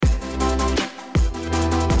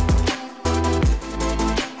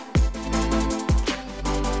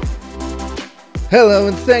Hello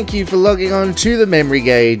and thank you for logging on to the Memory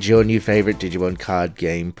Gauge, your new favourite Digimon card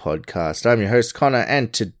game podcast. I'm your host Connor,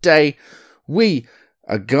 and today we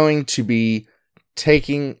are going to be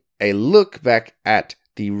taking a look back at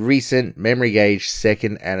the recent Memory Gauge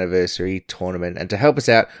 2nd anniversary tournament. And to help us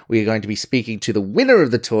out, we are going to be speaking to the winner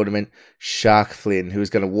of the tournament, Shark Flynn, who is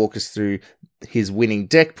going to walk us through his winning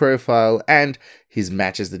deck profile and his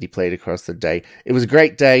matches that he played across the day. It was a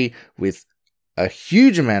great day with a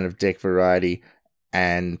huge amount of deck variety.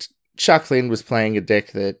 And Shark Flynn was playing a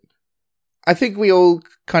deck that I think we all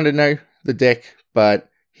kind of know the deck, but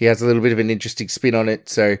he has a little bit of an interesting spin on it.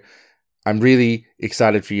 So I'm really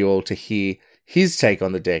excited for you all to hear his take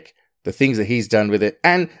on the deck, the things that he's done with it,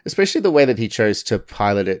 and especially the way that he chose to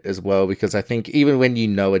pilot it as well, because I think even when you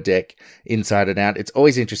know a deck inside and out, it's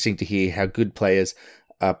always interesting to hear how good players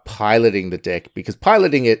are piloting the deck, because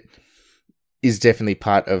piloting it is definitely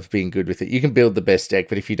part of being good with it. You can build the best deck,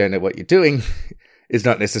 but if you don't know what you're doing, is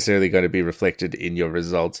not necessarily going to be reflected in your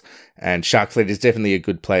results. And Shark Flynn is definitely a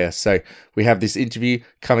good player. So we have this interview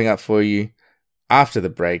coming up for you after the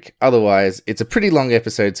break. Otherwise, it's a pretty long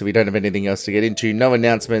episode, so we don't have anything else to get into. No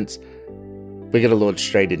announcements. We're going to launch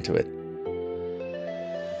straight into it.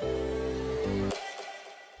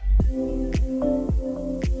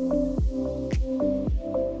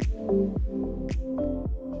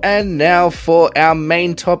 And now for our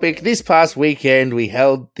main topic. This past weekend, we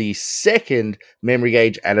held the 2nd Memory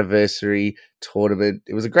Gauge anniversary tournament.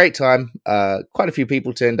 It was a great time. Quite a few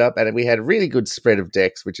people turned up, and we had a really good spread of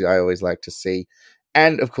decks, which I always like to see.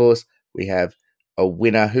 And, of course, we have a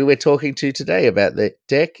winner who we're talking to today about their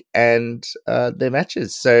deck and their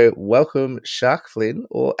matches. So, welcome, Shark Flynn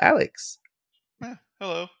or Alex.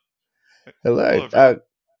 Hello. Hello.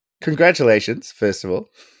 Congratulations, first of all.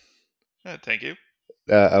 Thank you.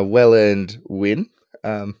 A well-earned win.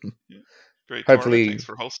 Great. Hopefully, thanks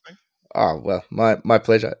for hosting. Oh well, my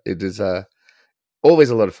pleasure. It is always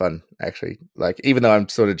a lot of fun, actually. Like, even though I'm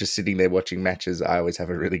sort of just sitting there watching matches, I always have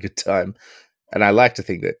a really good time, and I like to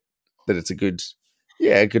think that it's a good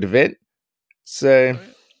event. So,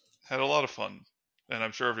 had a lot of fun, and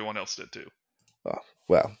I'm sure everyone else did too. Oh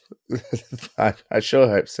well, I sure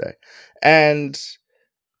hope so, and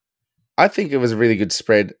I think it was a really good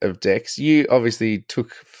spread of decks. You obviously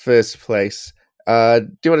took first place. Do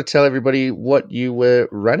you want to tell everybody what you were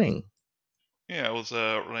running? Yeah, I was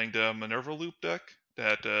running the Minerva Loop deck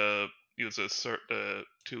that uses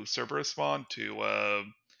to Cerberus Mon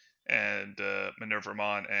and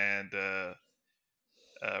Minervamon and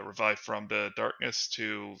Revive from the Darkness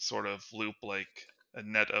to sort of loop like a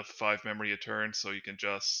net of 5 memory a turn, so you can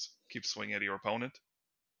just keep swinging at your opponent.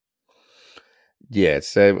 Yeah,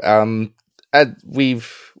 so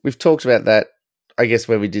we've talked about that, I guess,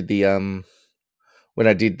 when we did the when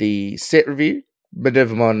I did the set review.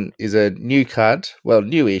 Minervamon is a new card, well,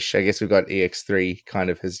 newish. I guess we've got EX3 kind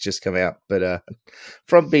of has just come out, but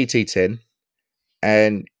from BT10,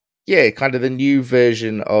 and yeah, kind of the new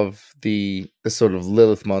version of the sort of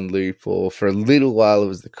Lilithmon loop, or for a little while it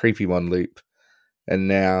was the Creepymon loop, and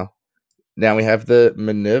now we have the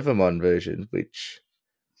Minervamon version, which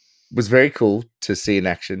was very cool to see in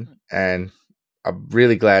action, and I'm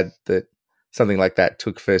really glad that something like that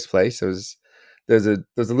took first place. There's a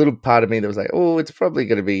little part of me that was like, oh, it's probably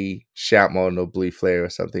going to be Shoutmon or Blue Flare or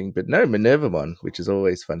something, but no, Minervamon, which is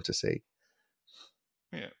always fun to see.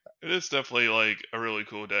 Yeah, it is definitely like a really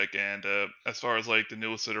cool deck, and as far as like the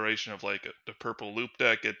newest iteration of like the purple loop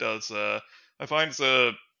deck, it does I find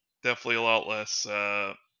it's definitely a lot less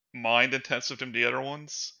mind intensive than the other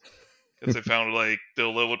ones. Because I found like the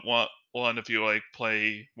Lilith one, if you like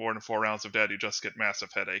play more than 4 rounds of that, you just get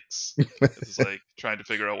massive headaches. It's like trying to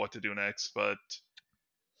figure out what to do next. But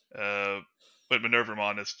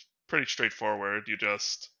Minervamon is pretty straightforward. You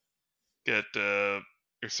just get your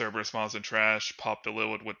Cerberus Mons in trash, pop the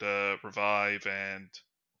Lilith with the revive, and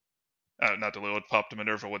not the Lilith, pop the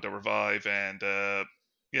Minerva with the revive, and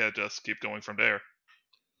just keep going from there.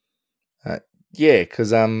 Yeah,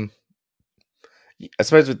 because I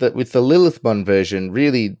suppose with the Lilithmon version,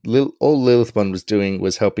 really, all Lilithmon was doing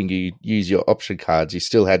was helping you use your option cards. You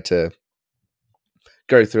still had to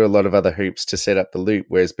go through a lot of other hoops to set up the loop.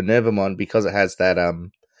 Whereas Minervamon, because it has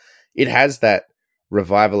that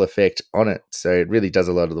revival effect on it, so it really does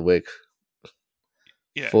a lot of the work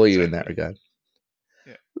for you in that regard.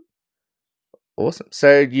 Yeah. Awesome.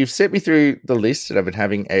 So you've sent me through the list, and I've been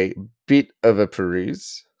having a bit of a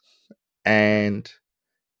peruse, and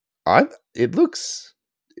it looks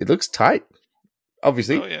tight.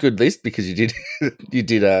 Obviously, good list because you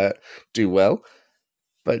did do well.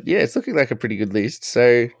 But yeah, it's looking like a pretty good list.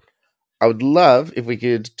 So I would love if we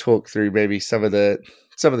could talk through maybe some of the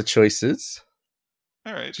choices.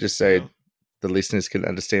 All right. just so Yeah. the listeners can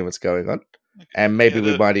understand what's going on. Okay. And maybe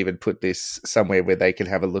Yeah. we might even put this somewhere where they can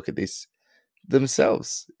have a look at this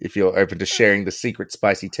themselves, if you're open to sharing the secret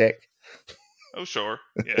spicy tech. Oh, sure.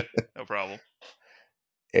 Yeah. No problem.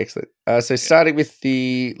 Excellent. So Yeah. starting with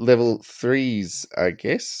the level 3s, I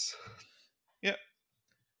guess. Yeah.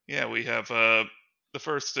 Yeah. We have the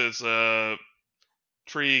first is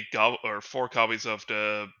four copies of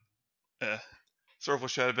the uh, Sorrowful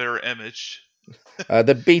Shadowbearer image.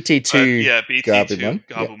 The But BT2 yeah, Garbage BT2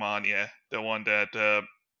 Yep. Gabumon, yeah, the one that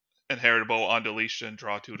inheritable on deletion,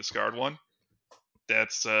 draw two, discard one.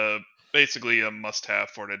 That's basically a must-have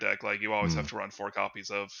for the deck. Like you always have to run four copies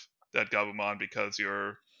of that Gabumon because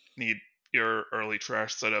need your early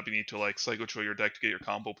trash setup. You need to like cycle through your deck to get your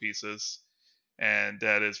combo pieces, and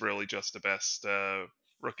that is really just the best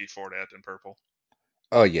rookie for that in purple.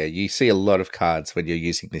 Oh yeah, you see a lot of cards when you're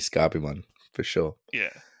using this Garbage for sure.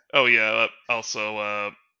 Yeah. Oh yeah. Also,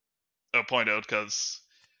 I'll point out because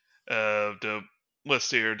the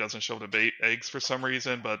list here doesn't show the bait eggs for some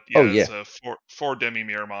reason, but Oh yeah, yeah. it's four Demi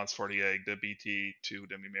Miramons for the egg, the BT2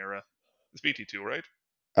 Demi Mira. It's BT2, right?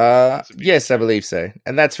 Is it Yes, I BT3? believe so.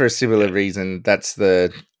 And that's for a similar Yeah, reason. That's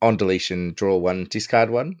the on deletion draw one, discard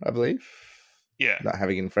one, I believe. yeah, Not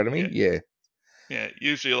having it in front of me. yeah, Yeah. yeah.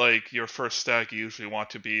 Usually, like your first stack, you usually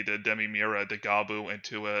want to be the Demi Mira, the Gabu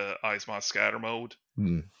into a Eismon scatter mode,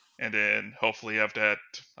 Hmm. and then hopefully have that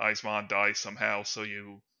Eismon die somehow, so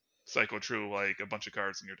you cycle through like a bunch of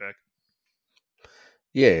cards in your deck.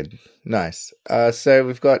 Yeah, nice. So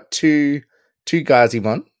we've got two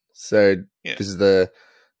Gazimon. So Yeah, this is the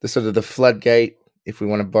sort of the floodgate, if we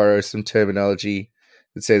want to borrow some terminology.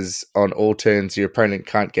 It says on all turns your opponent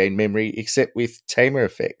can't gain memory except with tamer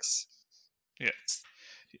effects. yeah.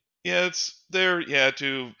 Yeah, it's there. Yeah,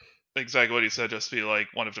 to exactly what he said. Just be like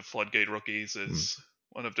one of the floodgate rookies Hmm. is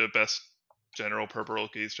one of the best general purple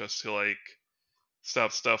rookies. Just to like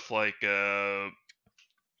stop stuff like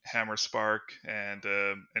Hammer Spark and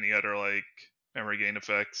any other like memory gain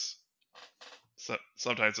effects.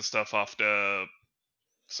 Sometimes the stuff off the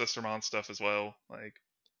Sistermon stuff as well. Like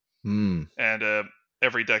Hmm. and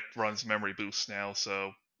every deck runs memory boost now,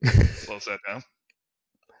 so slows that down.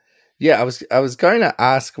 Yeah, I was going to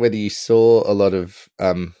ask whether you saw a lot of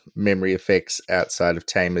memory effects outside of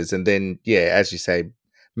tamers, and then yeah, as you say,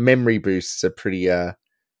 memory boosts are pretty Yeah,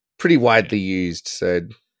 widely used. So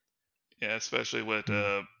yeah, especially with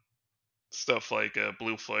stuff like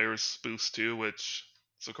Blue Flares boost too, which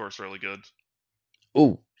is of course really good.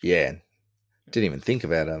 oh yeah, didn't even think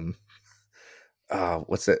about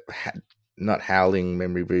what's that? Not howling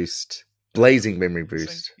memory boost, blazing memory Blazing?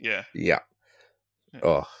 boost. Yeah. Yeah. Yeah.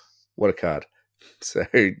 Oh, what a card. So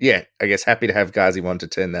yeah, I guess happy to have Gazimon to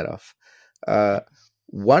turn that off. Yeah.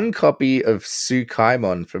 One copy of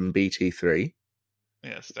Sukaimon from BT3.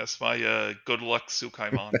 Yes, that's my good luck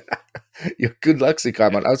Sukaimon. Your good luck, Yeah.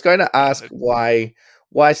 Sukaimon. I was going to Yeah. ask why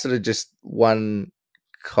sort of just one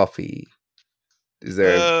copy? Is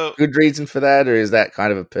there a Uh, good reason for that, or is that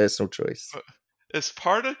kind of a personal choice? it's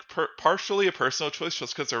partially a personal choice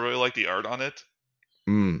just because I really like the art on it.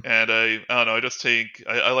 Mm. And I don't know, I just think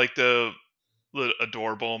I like the little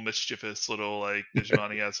adorable, mischievous little like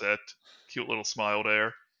Digimon. He has that cute little smile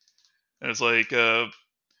there. And it's like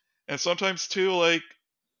and sometimes too like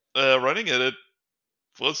running it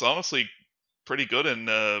was honestly pretty good in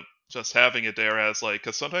just having it there as like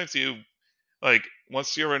because sometimes you like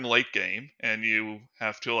once you're in late game and you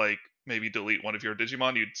have to like maybe delete one of your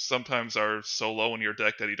Digimon, you sometimes are so low in your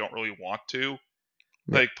deck that you don't really want to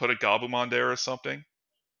Yeah. like put a Gabumon there or something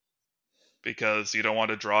because you don't want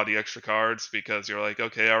to draw the extra cards because you're like,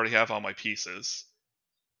 okay, I already have all my pieces,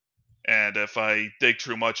 and if I dig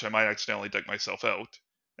too much, I might accidentally dig myself out.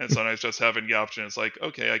 And sometimes just having the option is like,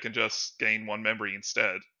 okay, I can just gain one memory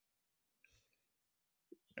instead.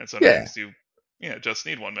 And Yeah. sometimes you, yeah, just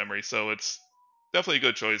need one memory, so it's definitely a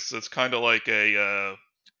good choice. It's kind of like a I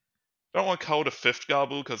don't want to call it a fifth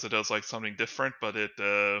Gabu because it does like something different, but it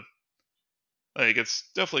like it's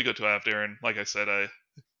definitely good to have there. And like I said,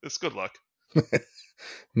 it's good luck.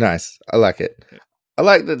 Nice. I like it. Yeah, I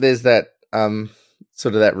like that there's that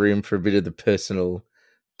sort of that room for a bit of the personal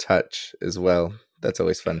touch as well. That's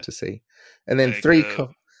always fun yeah. to see. And then Like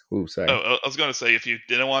oh, sorry. oh, I was gonna say if you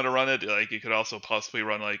didn't want to run it, like you could also possibly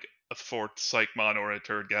run like a fourth Psychmon or a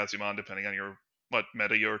third Gazumon, depending on your what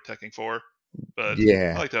meta you're teching for. But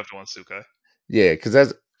I Yeah. like to have the one Sukai. Yeah, because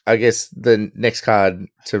as I guess the next card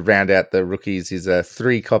to round out the rookies is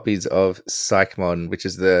 3 copies of Psychmon, which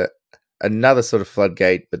is the another sort of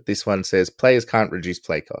floodgate, but this one says players can't reduce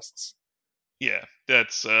play costs. Yeah,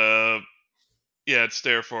 that's yeah, it's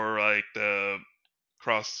there for like the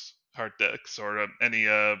cross hard decks or any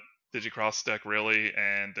Digicross deck really,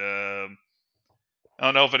 and I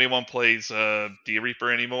don't know if anyone plays D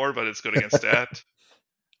Reaper anymore, but it's good against that.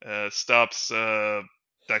 Stops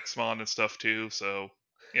Dexmon and stuff too, so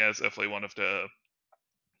yeah, it's definitely one of the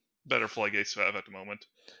better floodgates to have at the moment.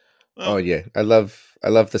 Oh Well, yeah, I love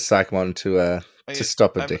the Psychmon to I,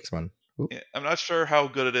 stop a I'm Dexmon. Oop. yeah, I'm not sure how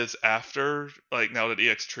good it is after, like now that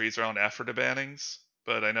EX trees around after the bannings,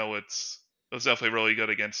 but I know it was definitely really good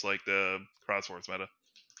against like the Crosswords meta.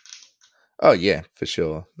 Oh yeah, for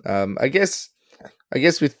sure. I guess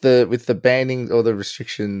with the banning or the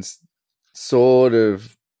restrictions, sort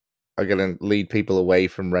of are going to lead people away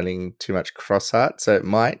from running too much cross heart. So it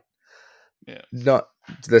might Yeah, not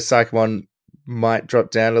the Psychmon might drop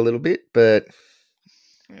down a little bit, but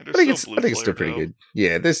yeah. I There's think still it's blue I think it's still flare pretty though. good.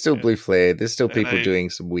 Yeah, there's still Yeah, blue flare. There's still and people doing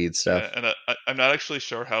some weird yeah, stuff. and I'm not actually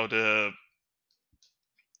sure how the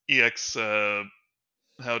EX how a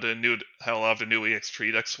lot of the new EX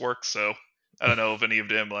tree decks work. So I don't know if any of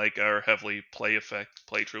them like are heavily play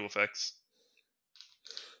true effects.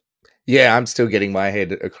 Yeah, I'm still getting my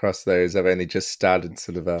head across those. I've only just started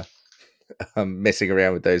sort of messing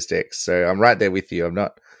around with those decks, so I'm right there with you. I'm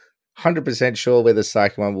not 100% sure whether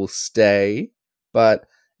Psychomon will stay, but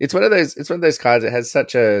it's one of those. It's one of those cards that has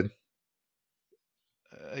such a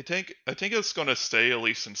I think it's going to stay at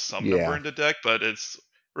least in some number yeah. in the deck, but it's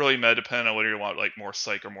really meta depending on whether you want like more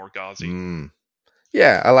Psych or more Gauzy. Mm.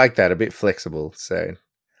 Yeah, I like that. A bit flexible. So Yeah.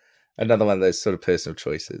 another one of those sort of personal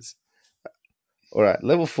choices. All right,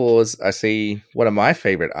 level fours. I see one of my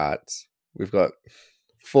favorite arts. We've got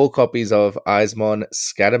 4 copies of Eismon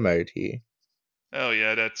Scatter Mode here. Oh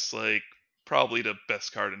yeah, that's like probably the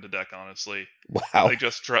best card in the deck, honestly. Wow. Like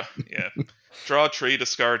just draw a tree,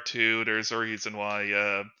 discard two. There's a reason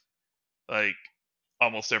why like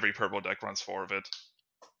almost every purple deck runs four of it.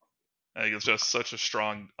 I think it's just such a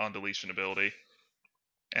strong on deletion ability.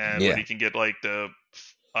 And when Yeah. you can get like the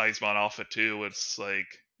Eismon off it too, it's like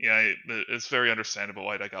yeah, it's very understandable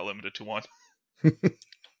why that got limited to one.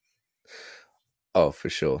 Oh, for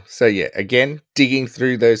sure. So yeah, again, digging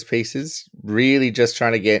through those pieces, really just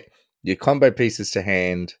trying to get your combo pieces to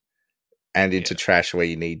hand and into Yeah, trash where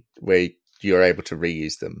you're able to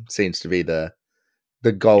reuse them. Seems to be the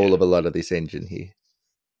goal yeah, of a lot of this engine here.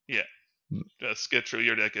 yeah. Just get through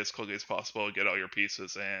your deck as quickly as possible, get all your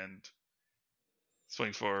pieces, and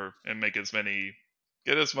swing for and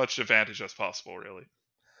get as much advantage as possible. Really.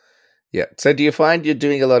 Yeah. So do you find you're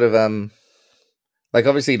doing a lot of like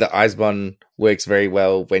obviously the Eisbon works very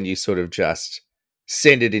well when you sort of just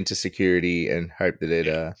send it into security and hope that it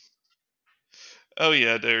Yeah. Oh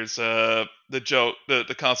yeah, there's the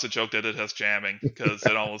constant joke that it has jamming because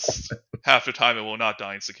it almost half the time it will not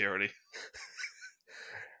die in security.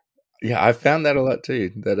 yeah, I've found that a lot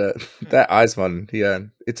too. That Yeah, that Eisbon, yeah,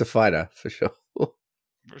 it's a fighter for sure.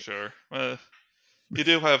 for sure. You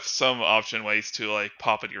do have some option ways to like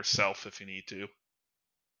pop it yourself if you need to.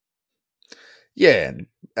 Yeah,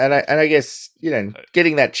 and I guess Uh,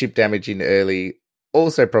 getting that chip damage in early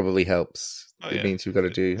also probably helps. Oh It yeah, means you've got to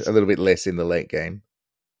do a it's little bit less in the late game.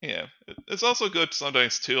 yeah. It's also good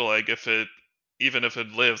sometimes too. Like if it even if it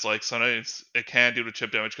lives, like sometimes it can do the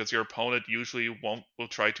chip damage because your opponent usually will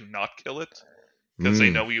try to not kill it because they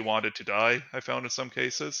Mm. know you want it to die. I found in some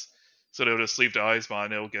cases, so they'll just leave the eyes on.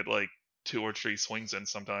 And it'll get like 2 or 3 swings in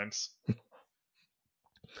sometimes.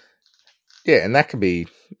 Yeah, and that can be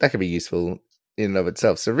useful in and of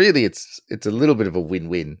itself. So really, it's a little bit of a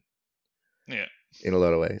win-win Yeah. in a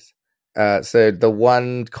lot of ways. So the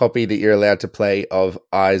one copy that you're allowed to play of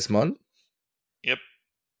Eismon, Yep.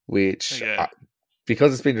 which Yeah.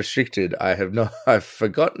 because it's been restricted, I have not. I've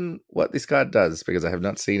forgotten what this card does because I have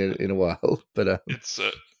not seen it in a while. But It's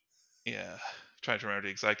yeah. Trying to remember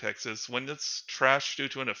the exact text is when it's trash due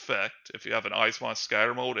to an effect. If you have an Eismon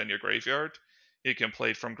scatter mode in your graveyard, you can play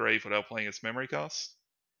it from grave without playing its memory cost.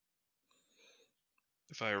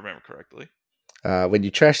 If I remember correctly. when you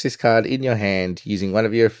trash this card in your hand using one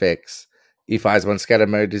of your effects, if Eismon Scatter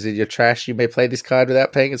Mode is in your trash, you may play this card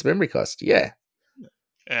without paying its memory cost. Yeah.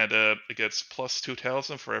 And it gets plus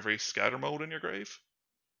 2,000 for every scatter mode in your grave,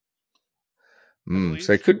 I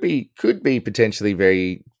So it believe. could be potentially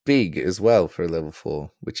very big as well for a level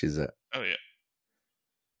 4, which is Oh yeah.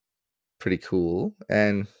 pretty cool.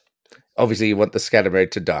 And obviously, you want the Scatter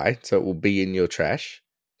Mode to die, so it will be in your trash.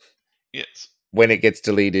 Yes. When it gets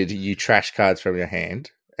deleted, you trash cards from your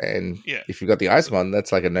hand. And Yeah. if you've got the So, Eismon,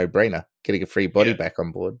 that's like a no-brainer. Getting a free body yeah. back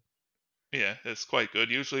on board. Yeah. It's quite good.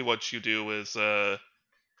 Usually, what you do is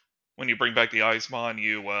when you bring back the Eismon,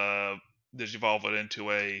 you digivolve it into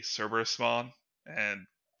a Cerberus Mon, and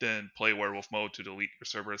then play Werewolf mode to delete your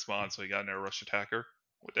Cerberus Mon, so you got an air rush attacker.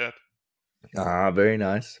 with that. Ah, very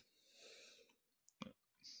nice.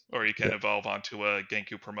 Or you can Yeah, evolve onto a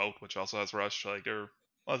Genku Promote, which also has Rush. Like there are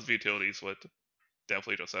lots of utilities with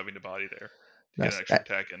definitely just having the body there to get an nice. extra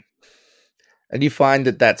attack in. And you find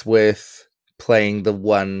that that's worth playing the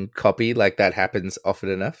one copy, like that happens often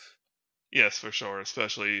enough? Yes, for sure.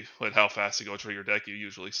 Especially with how fast you go through your deck, you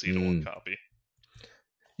usually see the one Mm. copy.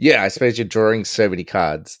 Yeah, I suppose you're drawing so many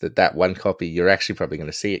cards that one copy, you're actually probably going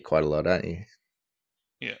to see it quite a lot, aren't you?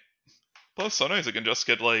 Yeah. Plus, sometimes it can just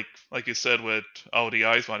get like you said with the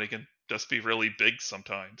Eyes one, it can just be really big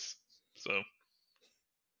sometimes. So,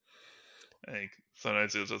 I think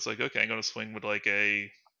sometimes it's just like, okay, I'm going to swing with like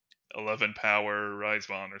a 11 power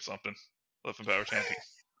Rizebon or something. 11 power champion.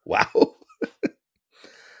 Wow.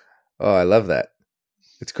 Oh, I love that.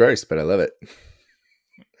 It's gross, but I love it.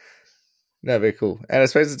 No, very cool. And I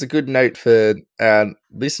suppose it's a good note for our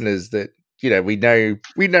listeners that we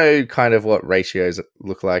know kind of what ratios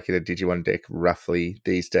look like in a Digimon deck roughly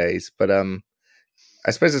these days. But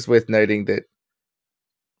I suppose it's worth noting that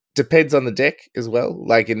depends on the deck as well.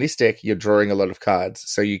 Like in this deck, you're drawing a lot of cards,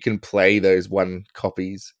 so you can play those one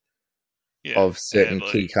copies Yeah, of and certain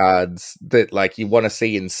key like, cards that like you want to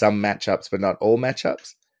see in some matchups, but not all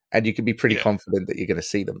matchups. And you can be pretty yeah. confident that you're going to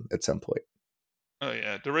see them at some point. Oh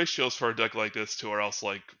yeah, the ratios for a deck like this too are also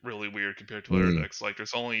like really weird compared to other Mm. decks. Like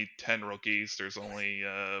there's only 10 rookies, there's only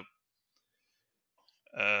uh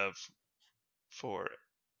four,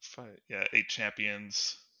 five, yeah, 8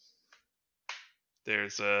 champions.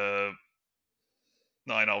 There's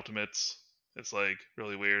 9 ultimates. It's like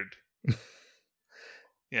really weird.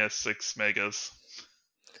 Yeah, 6 megas.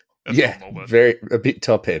 That's Yeah, normal, but very a bit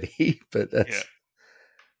top heavy, but yeah,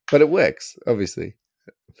 it works obviously.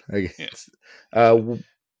 Okay. yeah, Uh, usually. w-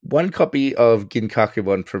 One copy of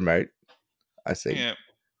Ginkakubon Promote, I see, Yeah,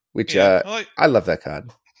 which yeah. I like. I love that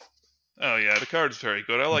card. Oh yeah, the card's very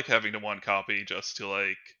good. I like having the one copy just to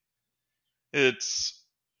like. It's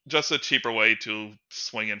just a cheaper way to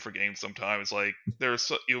swing in for games. Sometimes, like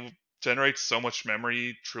you generate so much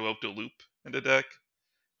memory throughout the loop in the deck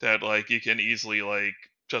that like you can easily like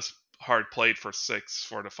just hard play it for 6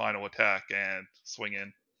 for the final attack and swing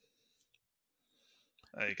in.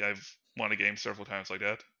 Like I've won a game several times like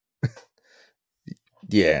that.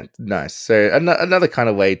 Yeah, nice. So another kind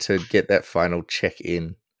of way to get that final check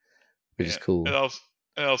in, which is Yeah, cool. it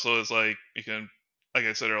also is like you can, like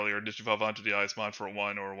I said earlier, digivolve onto the Icemon for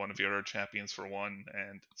 1 or one of your other champions for 1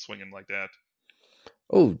 and swing in like that.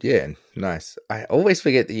 Oh yeah, nice. I always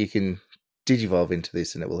forget that you can digivolve into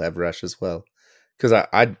this and it will have rush as well. Because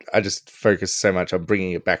I just focus so much on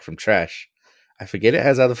bringing it back from trash, I forget it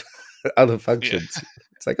has other other Yeah, functions.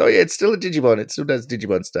 It's like, oh yeah, it's still a Digimon. It still does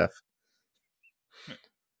Digimon stuff.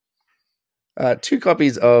 Two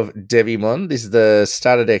copies of Devimon. This is the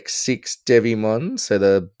starter deck 6 Devimon, so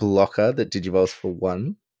the blocker that digivolves for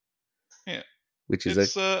 1, yeah. which is a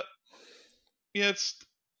It's yeah, it's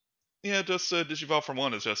yeah, just digivolve from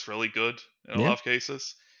 1 is just really good in a yeah. lot of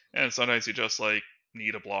cases, and sometimes you just like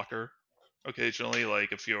need a blocker occasionally.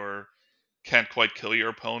 Like if you're can't quite kill your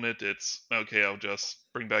opponent, it's okay. I'll just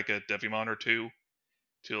bring back a Devimon or two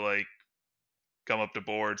to like come up the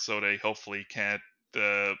board so they hopefully can't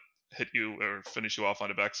hit you or finish you off on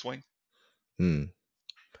the backswing. Hmm.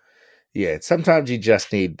 Yeah, sometimes you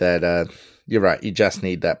just need that you're right, you just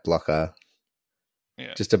need that blocker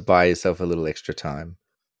Yeah, just to buy yourself a little extra time.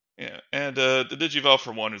 yeah, and the Digivolve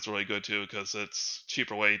for 1 is really good too because it's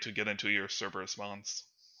cheaper way to get into your Cerberus mons.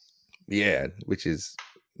 Yeah, which is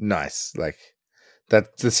nice. Like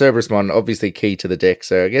that the Cerberusmon obviously key to the deck,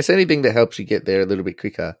 so I guess anything that helps you get there a little bit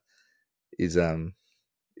quicker is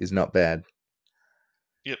not bad.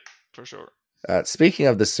 Yep, for sure. Speaking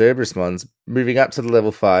of the Cerberusmons, moving up to the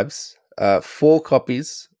level 5s, 4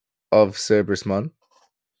 copies of Cerberusmon,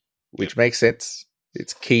 Yep, which makes sense.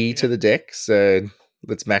 It's key to yeah. the deck, so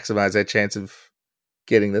let's maximize our chance of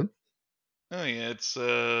getting them. Oh yeah, it's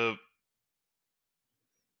yeah,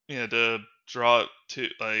 the draw two.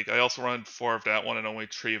 Like I also run 4 of that one and only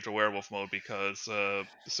 3 of the werewolf mode because the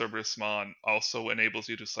Cerberus Mon also enables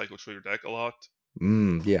you to cycle through your deck a lot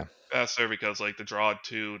Yeah. faster because like the draw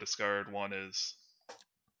 2, discard 1 is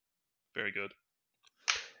very good.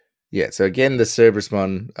 Yeah, so again, the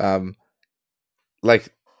Cerberusmon,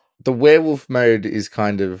 like the werewolf mode is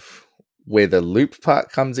kind of where the loop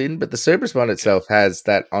part comes in, but the Cerberusmon Yeah, itself has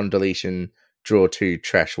that on deletion draw 2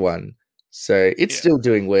 trash 1. So it's yeah. still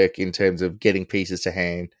doing work in terms of getting pieces to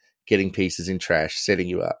hand, getting pieces in trash, setting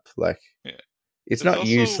you up. Like Yeah. it's It's not also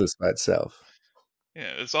useless by itself.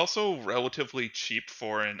 it's also relatively cheap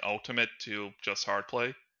for an ultimate to just hard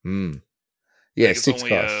play. Mm. Yeah, Like it's 6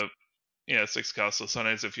 only cost. yeah, 6 costs. So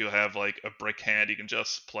sometimes if you have like a brick hand, you can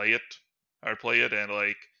just play it, and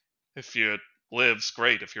like if it lives,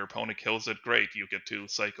 great. If your opponent kills it, great. You get to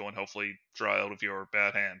cycle and hopefully draw out of your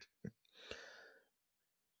bad hand.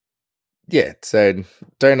 Yeah, so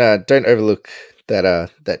don't overlook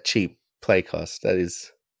that cheap play cost. That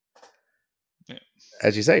is, Yeah,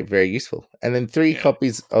 as you say, very useful. And then three yeah,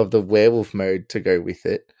 copies of the werewolf mode to go with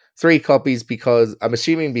it. Three copies because I'm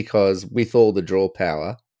assuming because with all the draw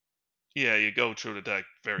power. yeah. You go through the deck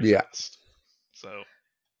very Yeah. fast. So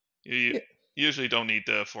you Yeah. usually don't need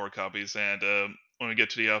 4 copies. And when we get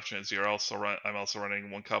to the options, I'm also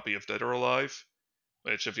running 1 copy of Dead or Alive,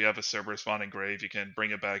 which if you have a Cerberus spawn engrave, you can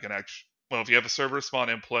bring it back and actually. Well, if you have a Cerberus spawn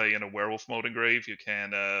in play in a werewolf mode engrave, you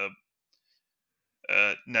can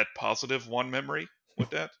net positive 1 memory with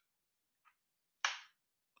that.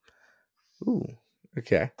 Ooh.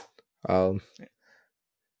 Okay. Um. Yeah.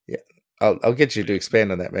 Yeah. I'll get you to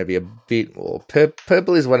expand on that maybe a bit more.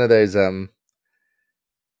 Purple is one of those. I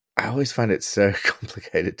always find it so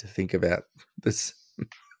complicated to think about this.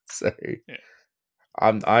 So Yeah.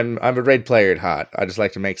 I'm a red player at heart. I just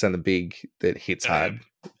like to make something big that hits Uh, hard,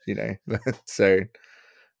 you know. So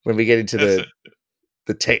when we get into that's it.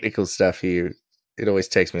 the technical stuff here, it always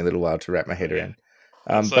takes me a little while to wrap my head Yeah. around.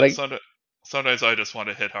 And But sometimes I just want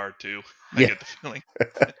to hit hard too. I yeah, get the feeling.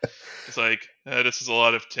 It's like this is a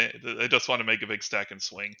lot of. I just want to make a big stack and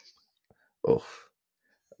swing. oh,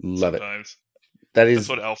 love it. Sometimes That that's is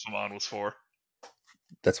what Alphamon was for.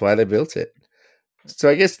 that's why they built it. So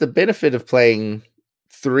I guess the benefit of playing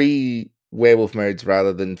 3 werewolf modes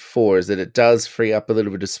rather than 4 is that it does free up a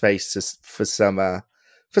little bit of space for some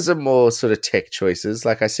more sort of tech choices.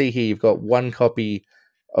 Like I see here, you've got 1 copy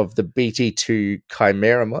of the BT2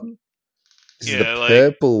 Chimeramon. This is the Yeah, like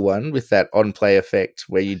purple one with that on-play effect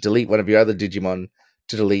where you delete one of your other Digimon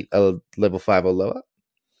to delete a level 5 or lower.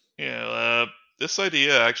 yeah. This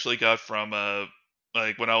idea I actually got from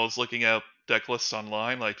like when I was looking at deck lists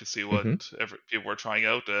online, like to see what Mm-hmm. people were trying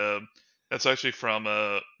out. That's actually from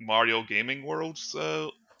Mario Gaming World's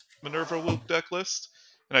Minerva Loop deck list,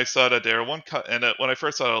 and I saw that there and when I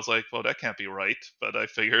first saw it, I was like, well, that can't be right, but I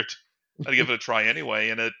figured I'd give it a try anyway,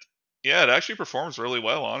 and it actually performs really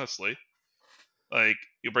well, honestly. Like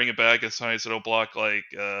you bring it back, and sometimes it'll block like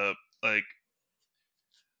like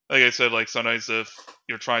I said, like sometimes if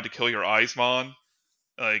you're trying to kill your Eismon,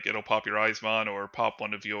 like it'll pop your Eismon or pop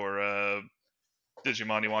one of your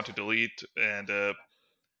Digimon you want to delete, and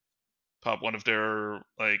pop one of their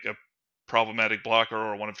like a problematic blocker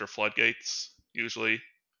or one of their floodgates. Usually,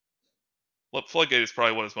 well, floodgate is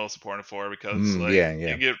probably what it's most important for because like Yeah, you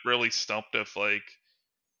yeah. get really stumped if like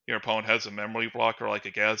your opponent has a memory blocker like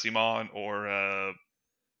a Gazimon or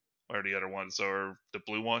the other ones or the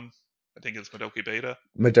blue one. I think it's Madoki Beta.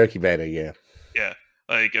 Madoki Beta, yeah. Yeah,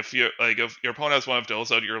 if your opponent has one of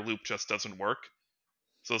those out, your loop just doesn't work.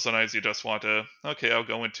 So sometimes you just want to, okay, I'll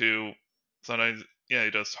go into, sometimes, yeah,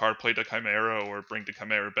 you just hard play the Chimera or bring the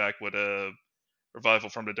Chimera back with a Revival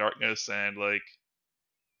from the Darkness, and like,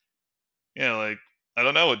 yeah, like, I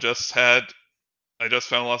don't know, I just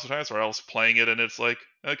found lots of times where I was playing it and it's like,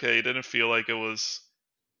 okay, it didn't feel like it was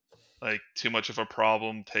like too much of a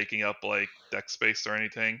problem taking up like deck space or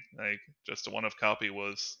anything. Like, just a one of copy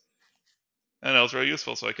was, and it was very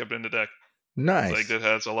useful, so I kept it in the deck. It's like Nice. it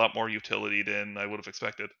has a lot more utility than I would have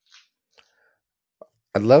expected.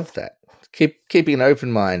 I love that. Keeping an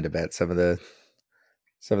open mind about some of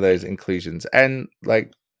those inclusions, and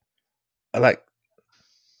like I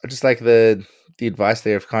just like the advice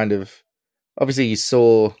there of kind of obviously you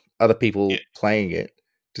saw other Yeah, people playing it,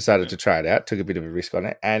 decided yeah, to try it out, took a bit of a risk on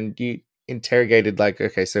it, and you interrogated like,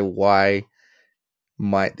 okay, so why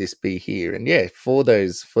might this be here? And yeah, for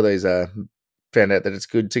those found out that it's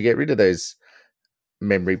good to get rid of those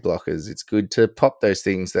memory blockers. It's good to pop those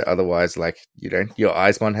things that otherwise, like, your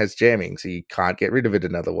Eismon has jamming, so you can't get rid of it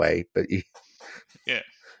another way, but you yeah,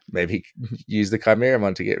 maybe use the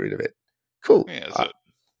Chimeramon to get rid of it. Cool. yeah.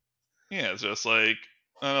 Yeah, it's just like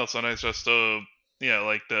I don't know. Sometimes just yeah,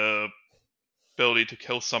 like the ability to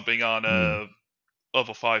kill something on Mm. a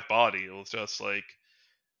level 5 body. It was just like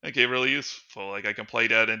okay, really useful. Like I can play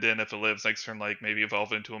that, and then if it lives next turn, like maybe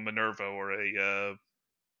evolve into a Minerva or a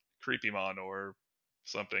Creepymon or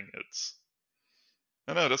something.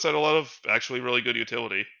 I don't know. This had a lot of actually really good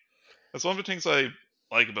utility. That's one of the things I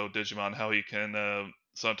like about Digimon. How you can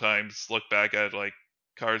sometimes look back at like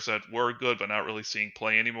cards that were good but not really seeing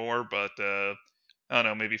play anymore. But I don't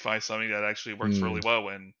know, maybe find something that actually works Mm. really well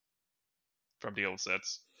in from the old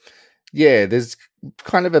sets. Yeah, there's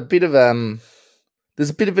kind of a bit of there's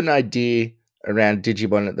a bit of an idea around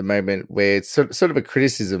Digimon at the moment where it's sort of a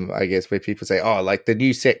criticism, I guess, where people say, oh, like the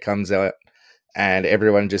new set comes out and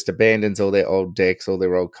everyone just abandons all their old decks, all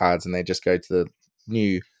their old cards, and they just go to the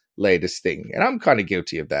new latest thing. And I'm kind of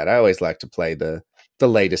guilty of that. I always like to play the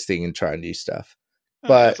latest thing and try new stuff. It's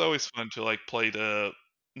But always fun to like play the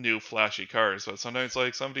new flashy cards, but sometimes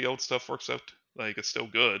like some of the old stuff works out like it's still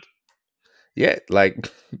good. yeah, like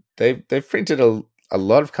they've printed a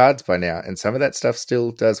lot of cards by now, and some of that stuff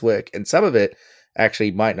still does work, and some of it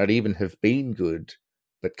actually might not even have been good,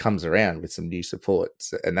 but comes around with some new support.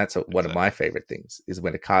 And that's one of my favorite things, is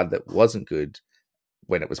when a card that wasn't good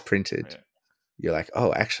when it was printed, you're like,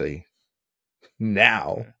 oh, actually,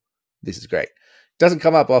 now this is great. Doesn't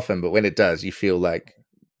come up often, but when it does, you feel like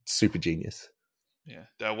super genius. Yeah,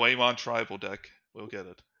 that Waymon tribal deck, we'll get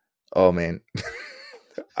it. Oh man,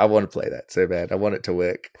 I want to play that so bad. I want it to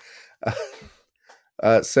work.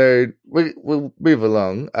 So we'll move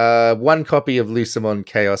along. One copy of Lucemon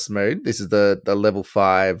Chaos Mode. This is the level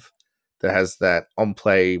 5 that has that on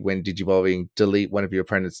play when digivolving, delete one of your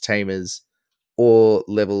opponent's tamers, or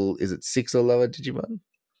level, is it 6 or lower Digimon?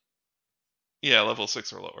 Yeah, level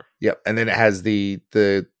 6 or lower. Yep, and then it has the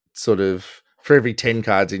sort of, for every 10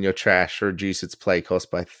 cards in your trash, reduce its play cost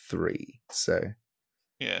by 3. So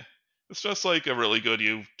yeah, it's just like a really good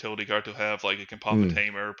utility card to have. Like it can pop a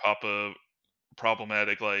tamer, pop a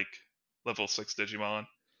problematic like level 6 Digimon.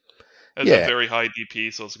 It's a very high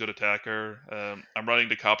DP, so it's a good attacker. I'm running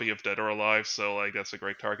the copy of Dead or Alive, so like that's a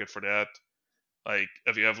great target for that. Like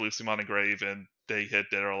if you have Lucemon and Grave and they hit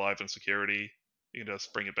Dead or Alive in security, you can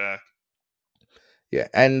just bring it back. Yeah,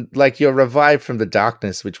 and like your Revive from the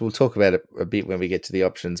Darkness, which we'll talk about a bit when we get to the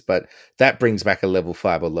options, but that brings back a level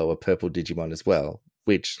 5 or lower purple Digimon as well,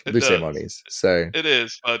 which Lucemon is. So it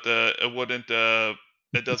is, but it wouldn't.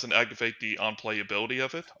 It doesn't activate the on-playability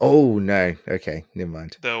of it. Oh no! Okay, never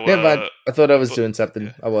mind. Though, never mind. I thought I was doing something.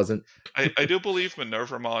 Yeah. I wasn't. I do believe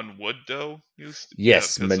Minervamon would though use.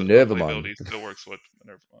 Yes, Minervamon still works with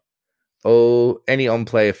Minervamon. Oh, any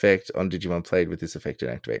on-play effect on Digimon played with this effect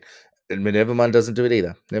and activate. And Minervamon doesn't do it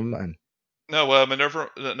either. Never mind. No, Minerva.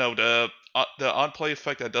 No, the on-play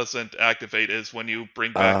effect that doesn't activate is when you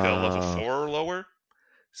bring back a level 4 or lower.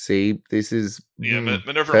 See, this is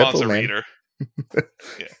Minervamon's a reader.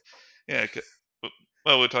 yeah.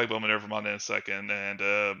 Well, we'll talk about Minervamon in a second,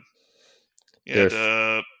 and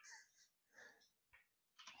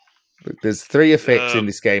there's 3 effects in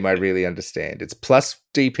this game I really understand. It's plus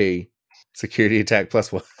DP, security attack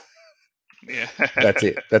plus 1. Yeah, that's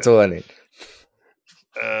it. That's all I need.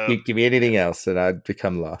 Give me anything else, and I'd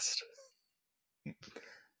become lost.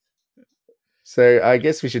 So I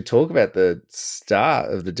guess we should talk about the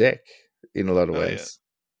start of the deck in a lot of ways. Yeah.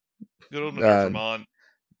 Good old Minervamon.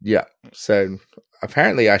 Yeah. So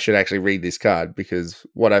apparently I should actually read this card, because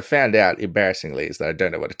what I found out, embarrassingly, is that I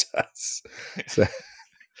don't know what it does. So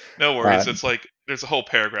no worries. It's like there's a whole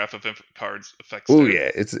paragraph of cards effects. Oh yeah,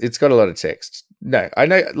 it's got a lot of text. No, I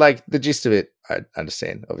know, like the gist of it, I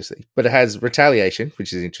understand, obviously, but it has retaliation,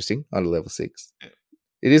 which is interesting on a level 6. Yeah.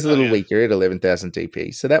 It is a little weaker at 11,000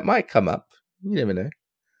 DP, so that might come up. You never know.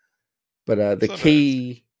 But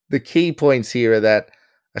the key points here are that,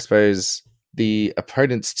 I suppose, the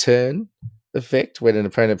opponent's turn effect. When an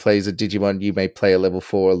opponent plays a Digimon, you may play a level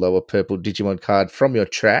 4 or lower purple Digimon card from your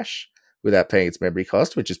trash without paying its memory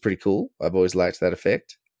cost, which is pretty cool. I've always liked that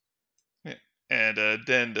effect. Yeah. And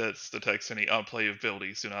then that's the text, any on-play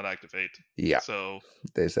abilities do not activate. Yeah. So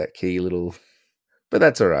there's that key little... But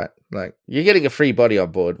that's all right. Like, you're getting a free body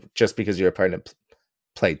on board just because your opponent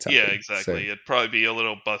played something. Yeah, exactly. So, it'd probably be a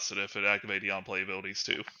little busted if it activated the on-play abilities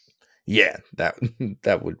too. Yeah, that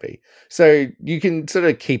would be. So you can sort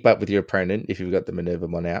of keep up with your opponent if you've got the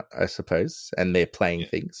Minervamon out, I suppose, and they're playing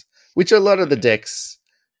things, which a lot of the decks,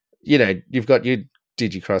 you know, you've got your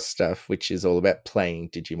Digicross stuff, which is all about playing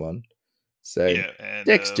Digimon. So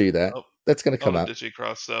decks do that. That's going to come up.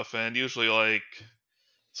 Digicross stuff, and usually like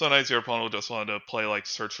sometimes your opponent will just want to play like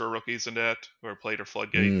Search for Rookies in that, or play their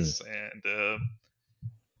Floodgates, and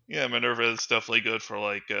Minerva is definitely good for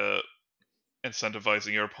like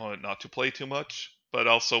incentivizing your opponent not to play too much, but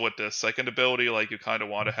also with the second ability, like you kind of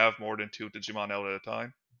want to have more than 2 Digimon out at a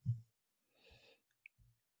time.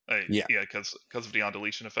 Because of the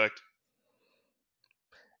on-deletion effect.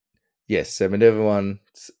 Yes, so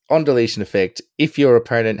Minervamon's on-deletion effect. If your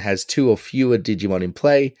opponent has 2 or fewer Digimon in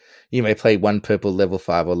play, you may play 1 purple level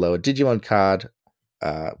 5 or lower Digimon card,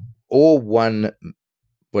 or 1,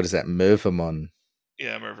 what is that, Mervamon?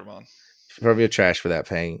 Yeah, Mervamon. From your trash without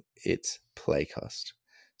paying its play cost.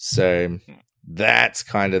 So that's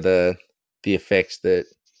kind of the effect that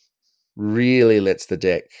really lets the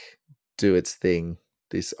deck do its thing.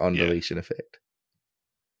 this on Yeah, deletion effect.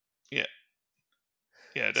 yeah,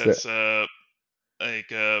 yeah. So That's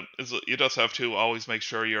you just have to always make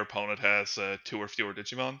sure your opponent has 2 or fewer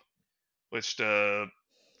Digimon, which the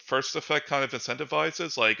first effect kind of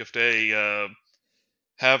incentivizes. Like if they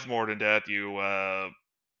have more than that, you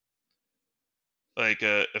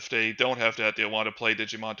if they don't have that, they want to play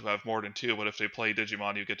Digimon to have more than 2. But if they play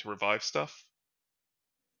Digimon, you get to revive stuff.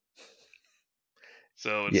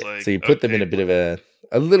 So it's yeah, like, so you put them in okay, a bit of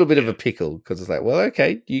a little bit of yeah, a pickle because it's like, well,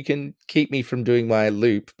 okay, you can keep me from doing my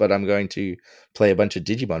loop, but I'm going to play a bunch of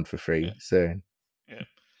Digimon for yeah, free. So yeah,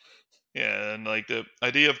 yeah. And like the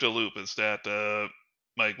idea of the loop is that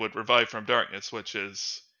like with Revive from Darkness, which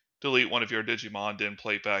is delete one of your Digimon, then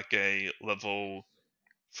play back a level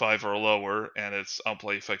 5 or lower, and its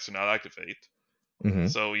unplay effects do not activate. mhm.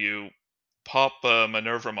 So you pop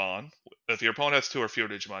Minervamon. If your opponent has 2 or fewer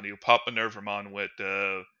Digimon, you pop Minervamon with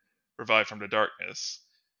Revive from the Darkness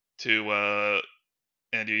to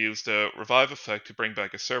and you use the Revive effect to bring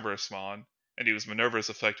back a Cerberusmon, and use Minerva's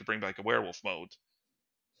effect to bring back a Werewolf mode.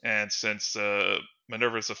 And since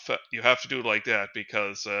Minerva's effect, you have to do it like that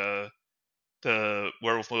because the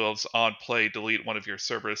Werewolf mode's on play delete one of your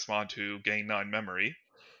Cerberusmon to gain 9 memory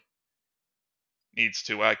needs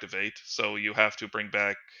to activate, so you have to bring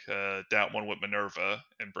back that one with Minerva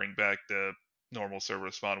and bring back the normal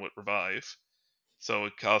Cerberusmon with Revive. So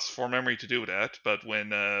it costs 4 memory to do that, but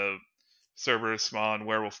when Cerberusmon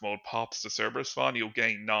Werewolf mode pops the Cerberusmon, you'll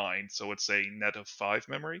gain 9, so it's a net of 5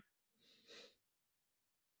 memory.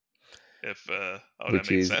 If that Which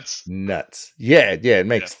makes is sense. nuts. Yeah, yeah,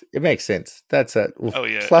 Yeah. it makes sense. That's a Oh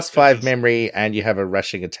yeah, plus it's 5 just memory, and you have a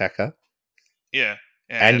rushing attacker, yeah,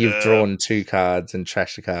 and and you've drawn 2 cards and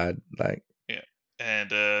trashed a card. Like, yeah, and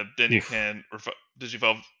then you oof. can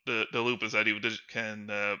digivolve. The loop is that you can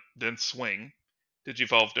then swing,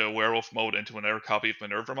 digivolve the werewolf mode into another copy of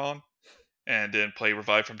Minervamon, and then play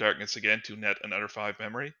Revive from Darkness again to net another 5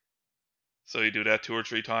 memory. So you do that 2 or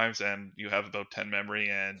 3 times, and you have about 10 memory,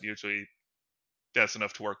 and usually that's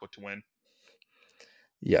enough to work with to win.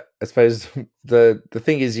 Yeah, I suppose the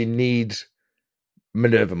thing is you need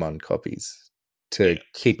Minervamon copies to Yeah,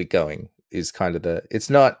 keep it going. Is kind of it's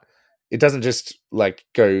not. It doesn't just like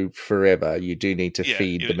go forever. You do need to yeah.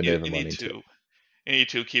 feed the You Minervamon need into it.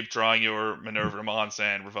 to keep drawing your Minervamons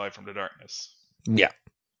and Revive from the Darkness. Yeah,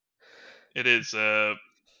 It is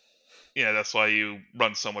yeah, that's why you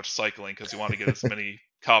run so much cycling because you want to get as many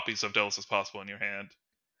copies of those as possible in your hand.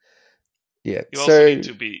 yeah. You also need So,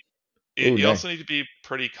 to be oh you no, also need to be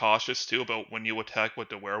pretty cautious too about when you attack with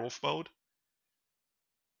the werewolf mode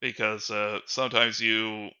because sometimes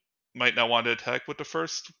you might not want to attack with the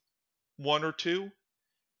first 1 or 2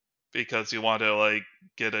 because you want to like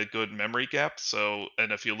get a good memory gap. So,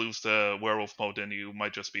 and if you lose the werewolf mode, then you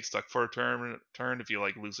might just be stuck for a turn if you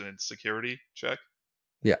like lose an insecurity check.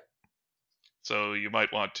 yeah, So you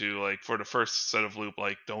might want to like for the first set of loop,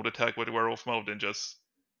 like don't attack with werewolf mode and just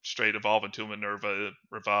straight evolve into Minerva,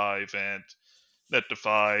 revive, and net to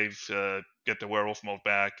 5, get the werewolf mode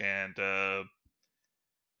back, and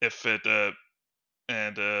if it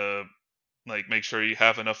and like make sure you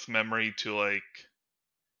have enough memory to like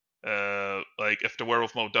if the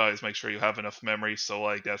werewolf mode dies, make sure you have enough memory so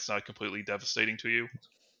like that's not completely devastating to you.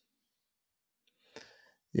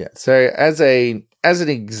 yeah. So as an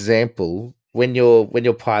example, when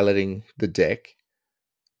you're piloting the deck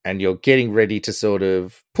and you're getting ready to sort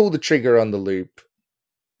of pull the trigger on the loop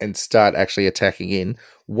and start actually attacking in,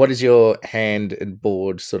 what does your hand and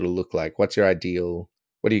board sort of look like? What's your ideal?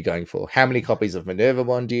 What are you going for? How many copies of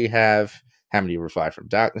Minervamon do you have? How many Revive from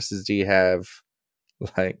Darknesses do you have?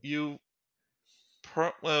 Like, You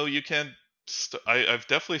well, you can. I've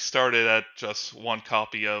definitely started at just 1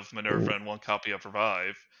 copy of ooh, Minerva and 1 copy of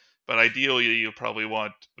Revive, but ideally you probably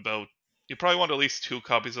want at least 2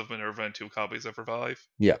 copies of Minerva and 2 copies of Revive.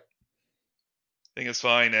 yeah, I think it's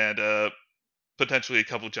fine, and potentially a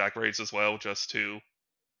couple Jack Raids as well, just to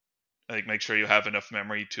like make sure you have enough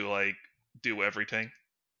memory to like do everything.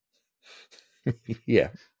 yeah,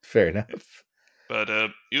 fair Yeah. enough.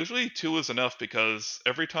 But usually 2 is enough because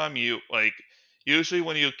every time you like, usually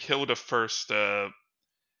when you kill the first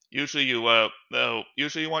usually you no,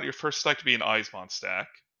 usually you want your first stack to be an Eismon stack.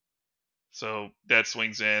 So that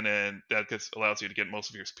swings in and that allows you to get most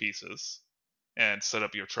of your pieces and set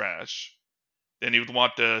up your trash. Then you'd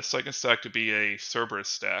want the second stack to be a Cerberus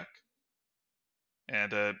stack.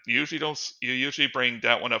 And you usually bring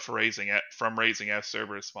that one up for raising as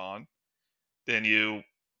Cerberus spawn. Then you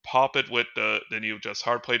pop it with then you just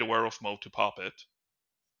hard play the werewolf mode to pop it.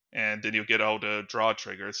 And then you get all the draw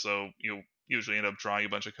triggers, so you usually end up drawing a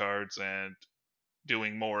bunch of cards and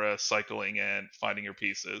doing more cycling and finding your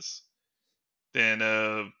pieces.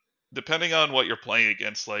 Then, depending on what you're playing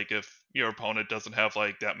against, like if your opponent doesn't have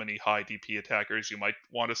like that many high DP attackers, you might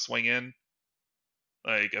want to swing in.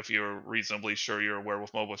 Like if you're reasonably sure your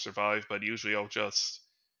werewolf mode will survive, but usually I'll just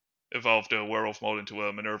evolve the werewolf mode into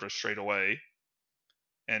a Minerva straight away,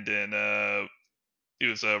 and then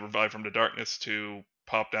use a revive from the darkness to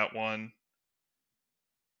pop that one,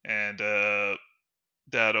 and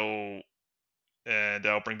that'll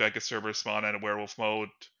that'll bring back a Cerberus spawn and a werewolf mode.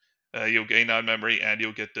 You'll gain on memory, and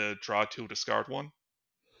you'll get the draw 2 discard 1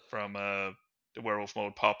 from the werewolf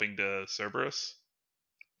mode popping the Cerberus.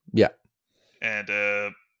 Yeah. And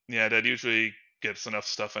yeah, that usually gets enough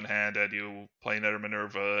stuff in hand that you play another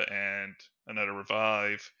Minerva and another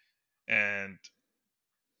revive. And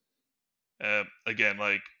again,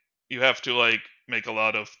 like you have to like make a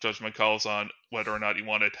lot of judgment calls on whether or not you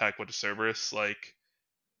want to attack with the Cerberus. Like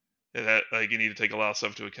like you need to take a lot of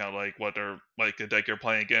stuff into account, like what they're like the deck you're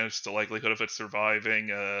playing against, the likelihood of it surviving.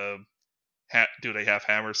 Do they have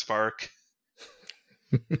Hammer Spark?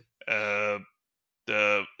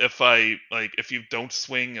 If you don't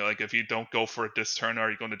swing, like if you don't go for it this turn, are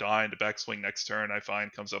you going to die? And the backswing next turn, I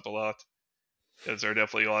find comes up a lot because there are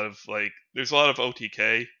definitely a lot of like there's a lot of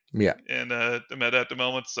OTK in the meta at the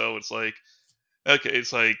moment. So it's like okay,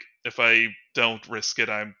 it's like if I don't risk it,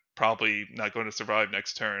 I'm probably not going to survive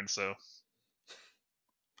next turn. So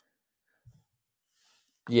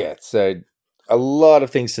yeah, so a lot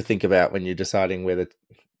of things to think about when you're deciding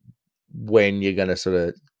when you're going to sort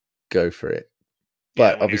of go for it.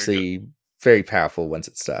 But yeah, obviously, very powerful once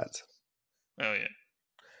it starts. Oh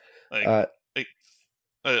yeah,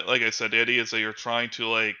 like I said, the idea is that you're trying to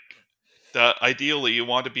like that. Ideally, you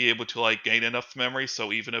want to be able to like gain enough memory,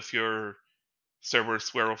 so even if your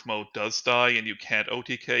Cerberus werewolf mode does die and you can't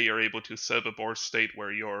OTK, you're able to set up a board state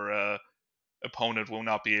where your opponent will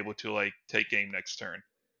not be able to like take game next turn.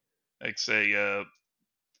 Like say,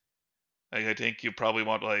 like I think you probably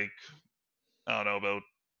want like I don't know about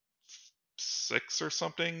 6 or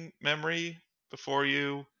something memory before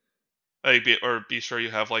you like be sure you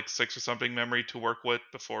have like 6 or something memory to work with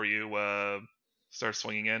before you start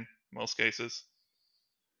swinging in most cases.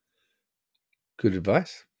 Good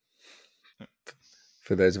advice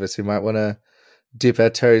for those of us who might want to dip our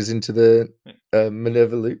toes into the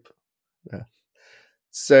Minerva loop.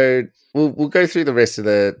 So we'll go through the rest of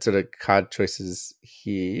the sort of card choices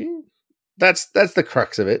here. That's the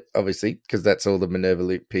crux of it, obviously, because that's all the Minerva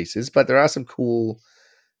loop pieces. But there are some cool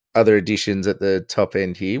other additions at the top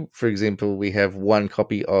end here. For example, we have one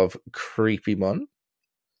copy of Creepymon,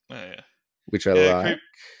 which I like.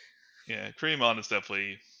 Creepymon is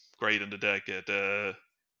definitely great in the deck. It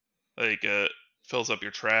fills up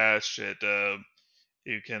your trash. You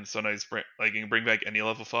can sometimes you can bring back any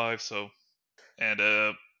level 5. So and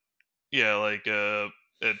it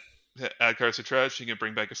add cards to trash. You can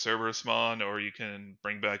bring back a Cerberusmon, or you can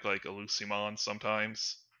bring back like a Lucimon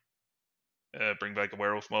sometimes. Bring back a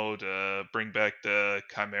werewolf mode. Bring back the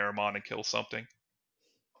Chimeramon and kill something.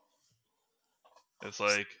 It's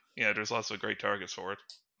like there's lots of great targets for it.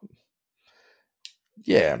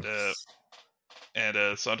 Yeah.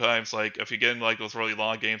 And sometimes like if you get in like those really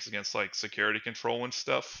long games against like security control and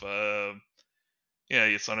stuff,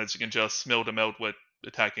 sometimes you can just mill them out with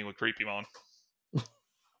attacking with Creepymon.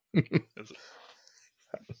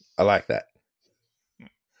 I like that.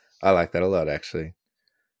 I like that a lot, actually.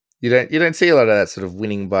 You don't see a lot of that sort of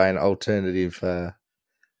winning by an alternative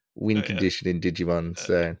win condition in Digimon.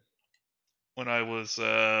 So when I was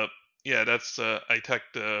I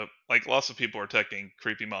teched like lots of people are teching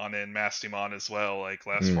Creepymon and Mastymon as well, like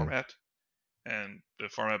last format and the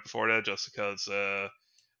format before that, just because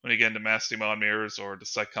when you get into Mastymon mirrors or the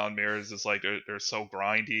Secon mirrors, it's like they're so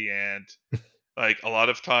grindy, and like a lot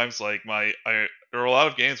of times like there are a lot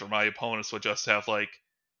of games where my opponents would just have like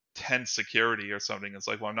 10 security or something. It's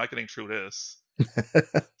like, well, I'm not getting through this.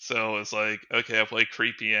 So it's like, okay, I'll play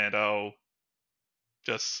Creepy and I'll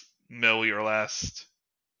just mill your last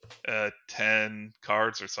 10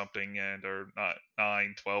 cards or something, or not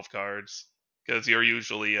 9, 12 cards, because you're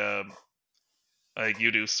usually like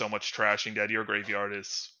you do so much trashing that your graveyard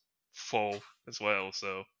is full as well.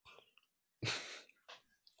 So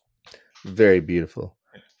very beautiful.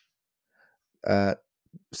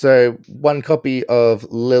 So one copy of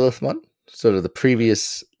Lilithmon, sort of the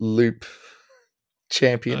previous loop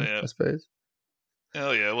champion, I suppose.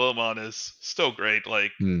 Hell yeah, Lilithmon is still great.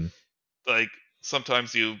 Like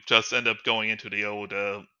sometimes you just end up going into the old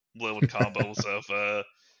Lilith combos of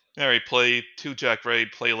play 2 Jack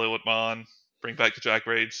Raid, play Lilithmon, bring back the Jack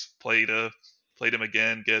Raids, play them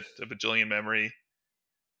again, get a bajillion memory.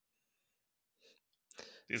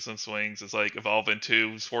 do some swings. It's like evolve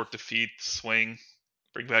into Sword Defeat, swing,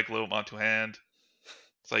 bring back Lilip onto hand.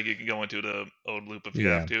 It's like you can go into the old loop if you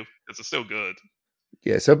have Yeah. to, because it's still good.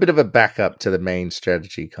 Yeah, so a bit of a backup to the main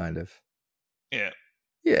strategy, kind of. Yeah,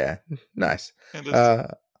 Yeah, nice. and it's Uh,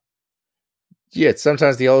 yeah,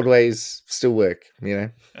 sometimes the old ways still work, you know?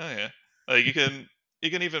 oh yeah, like you can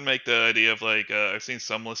even make the idea of like I've seen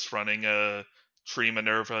some lists running Tree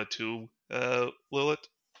Minerva to Lilith,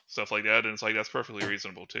 stuff like that, and it's like that's perfectly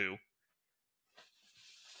reasonable too.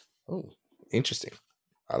 Oh, interesting.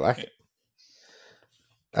 I like Yeah, it.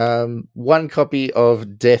 One copy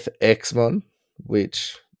of Death Exmon,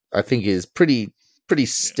 which I think is pretty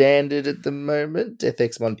yeah, standard at the moment. Death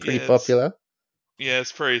Exmon pretty yeah. It's popular. yeah,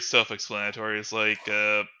 it's pretty self-explanatory. It's like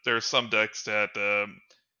there are some decks that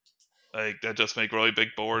like that just make really big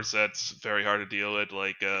boards. That's very hard to deal with.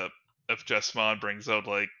 Like if Jesmon brings out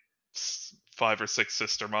like 5 or 6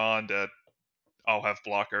 Sistermon that all have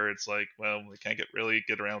blocker, it's like, well, we can't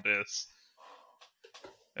get around this.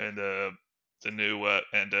 And the new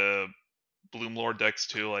and Bloomlord decks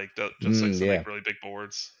too, like that just likes to Yeah. make really big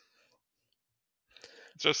boards.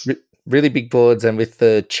 It's just Really big boards, and with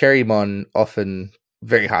the Cherrymon often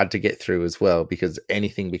very hard to get through as well, because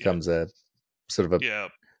anything yeah, becomes a sort of a yeah,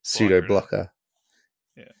 pseudo blocker then. blocker.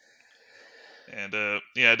 Yeah. And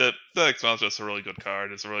yeah, the X-Bound's just a really good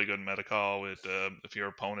card. It's a really good meta call with if your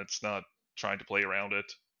opponent's not trying to play around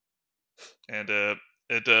it. And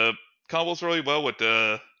it combos really well with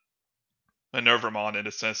Minervamon in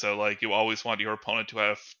the sense that like you always want your opponent to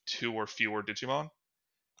have 2 or fewer Digimon.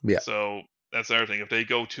 Yeah. So that's another thing. If they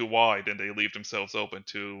go too wide, then they leave themselves open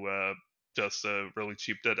to just a really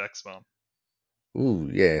cheap dead X-Mon. Ooh,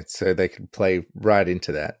 yeah. So they can play right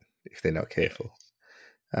into that if they're not Yeah. careful.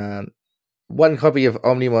 One copy of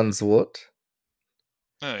Omnimon Zwart,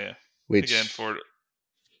 Oh yeah. Again, which for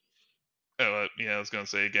yeah, I was gonna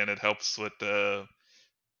say again, it helps with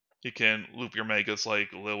you can loop your megas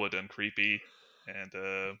like Lilith and Creepy and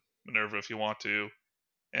Minerva if you want to,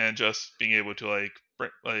 and just being able to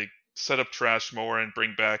like set up trash more and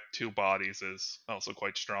bring back 2 bodies is also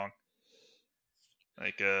quite strong.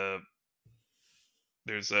 Like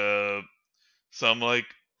there's some like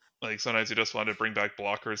sometimes you just want to bring back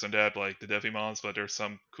blockers and add like the Devimons, but there's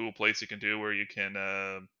some cool place you can do where you can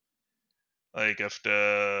like if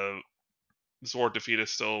the Zord defeat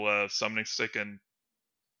is still summoning stick, and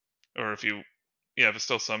or if you yeah if it's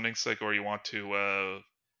still summoning stick, or you want to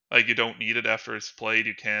like you don't need it after it's played,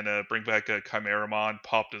 you can bring back a Chimeramon,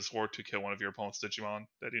 pop the Zord to kill one of your opponent's Digimon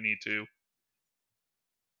that you need to,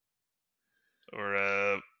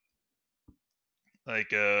 or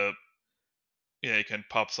like yeah, you can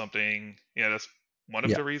pop something. Yeah, that's one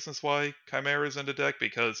of yeah, the reasons why Chimera is in the deck,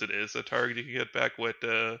 because it is a target you can get back with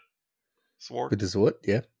with Sword. the Zwart,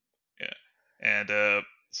 yeah. Yeah, and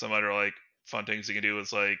some other like fun things you can do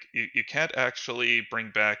is like you can't actually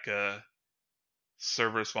bring back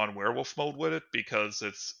server spawn werewolf mode with it because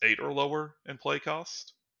it's 8 or lower in play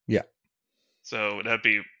cost. Yeah. So it'd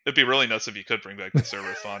be really nuts if you could bring back the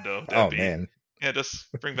server spawn though. That'd Oh be man. yeah,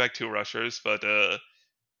 just bring back 2 rushers, but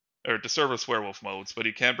or the Cerberus werewolf modes, but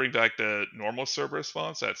you can bring back the normal Cerberus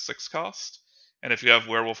spawns at 6 cost. And if you have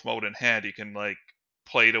werewolf mode in hand, you can like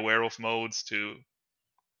play the werewolf modes to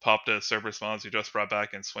pop the Cerberus spawns you just brought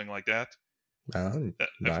back and swing like that. Oh, Uh,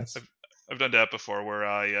 I've nice. I've, I've done that before where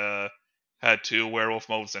I had 2 werewolf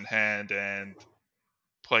modes in hand and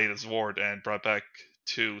played as ward and brought back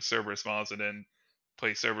 2 Cerberus spawns, and then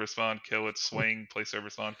play Cerberus spawn, kill it, swing, play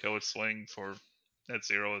Cerberus spawn, kill it, swing for net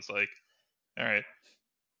 0. It's like, all right,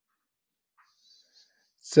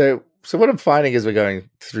 So what I'm finding as we're going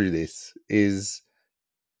through this is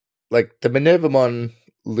like the Minervamon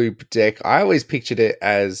loop deck. I always pictured it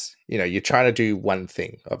as, you know, you're trying to do one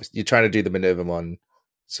thing. Obviously, you're trying to do the Minervamon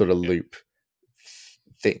sort of yeah, loop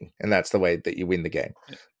thing, and that's the way that you win the game.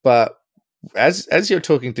 yeah. But as you're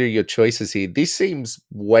talking through your choices here, this seems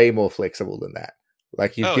way more flexible than that.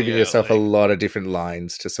 Like you've Oh given yeah, yourself a like lot of different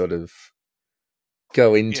lines to sort of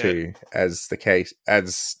go yeah, into as the case,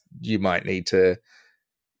 as you might need to,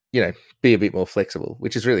 you know, be a bit more flexible,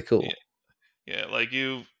 which is really yeah. cool. Yeah, like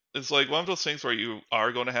it's like one of those things where you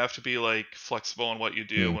are going to have to be like flexible in what you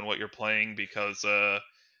do Mm, and what you're playing, because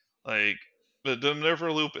like the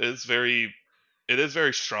maneuver loop is very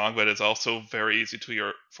strong, but it's also very easy to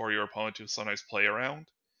your for your opponent to sometimes play around.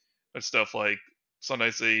 But stuff like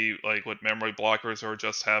sometimes they like with memory blockers, or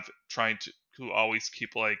just have trying to always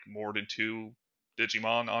keep like more than 2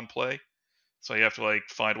 Digimon on play. So you have to like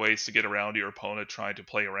find ways to get around your opponent trying to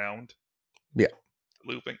play around yeah.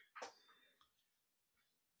 looping.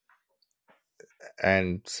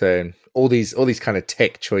 And so all these kind of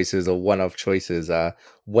tech choices or one-off choices are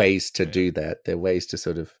ways to do that. They're ways to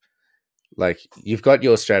sort of like you've got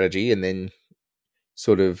your strategy, and then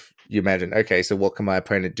sort of you imagine, okay, so what can my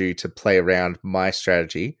opponent do to play around my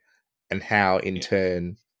strategy, and how in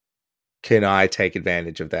turn can I take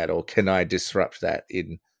advantage of that, or can I disrupt that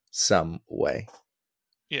in some way?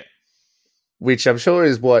 Yeah. Which I'm sure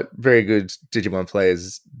is what very good Digimon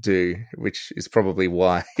players do, which is probably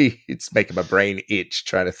why it's making my brain itch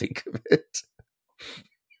trying to think of it.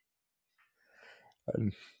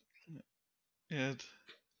 It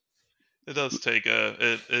does take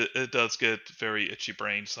it does get very itchy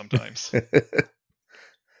brain sometimes.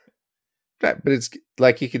 But it's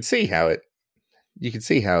like you can see how it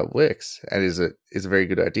works, and is a very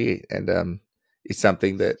good idea, and it's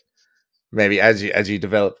something that maybe as you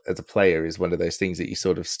develop as a player is one of those things that you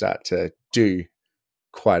sort of start to do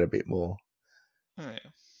quite a bit more. Oh,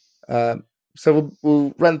 yeah. So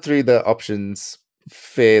we'll run through the options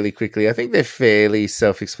fairly quickly. I think they're fairly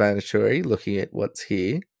self-explanatory looking at what's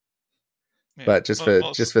here. Yeah. But just for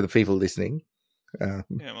the people listening.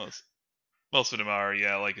 Most of them are,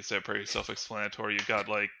 like I said, pretty self-explanatory. You got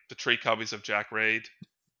like the 3 copies of Jack Raid.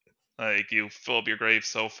 Like you fill up your grave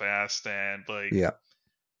so fast, and like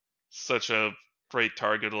such a great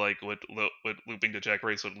target, like with looping the Jack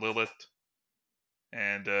Raids with Lilith,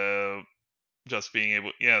 and just being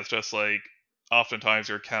able, it's just like oftentimes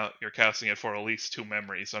you're casting it for at least 2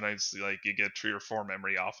 memories. Sometimes like you get 3 or 4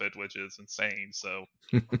 memory off it, which is insane. So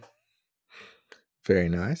very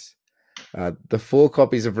nice. The 4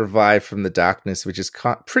 copies of Revive from the Darkness, which is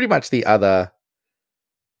pretty much the other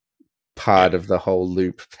part of the whole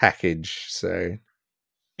loop package. So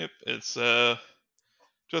it's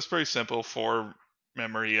just pretty simple. 4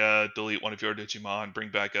 memory, delete one of your Digimon,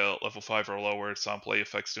 bring back a level 5 or lower. Some play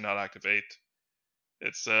effects do not activate.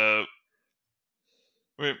 It's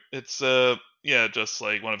just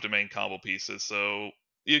like one of the main combo pieces. So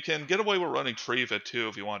you can get away with running 3 of it too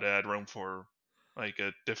if you want to add room for like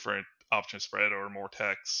a different option spread or more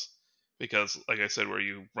text. Because like I said, where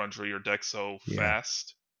you run through your deck so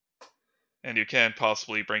fast, and you can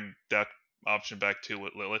possibly bring that option back too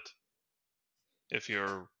with Lilith if you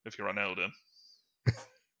run out of them.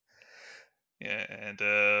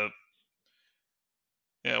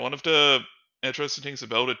 One of the interesting things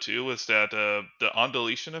about it too is that the on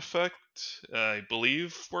deletion effect, I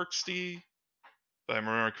believe, works if I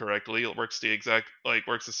remember correctly, it works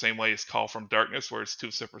works the same way as Call from Darkness, where it's 2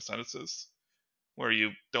 separate sentences, where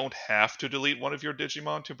you don't have to delete one of your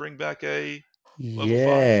Digimon to bring back a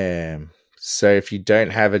level 5. So if you don't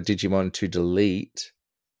have a Digimon to delete,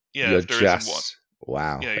 if there isn't one.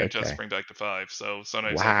 Wow. You just bring back to 5. So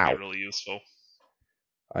sometimes that can be really useful.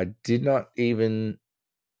 I did not even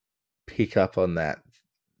pick up on that.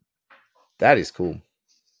 That is cool.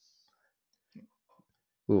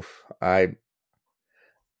 Oof.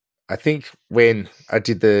 I think when I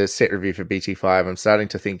did the set review for BT5, I'm starting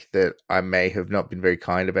to think that I may have not been very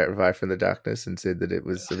kind about Revive from the Darkness and said that it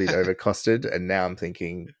was a bit overcosted. And now I'm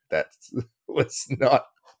thinking that was not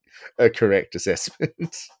a correct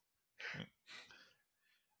assessment.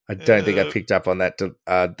 I don't think I picked up on that.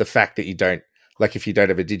 The fact that you don't, like, if you don't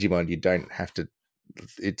have a Digimon, you don't have to.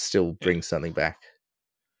 It still brings something back.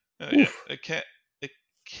 It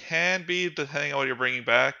can be depending on what you're bringing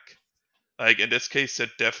back. Like in this case, it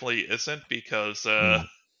definitely isn't because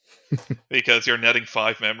because you're netting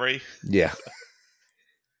 5 memory. Yeah.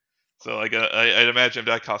 So like I'd imagine if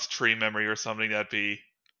that cost 3 memory or something, that'd be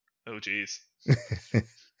oh geez.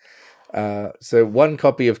 So 1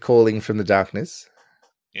 copy of Calling from the Darkness.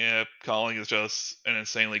 Yeah, Calling is just an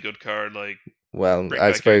insanely good card. Like, well,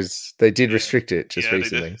 I suppose they did restrict it just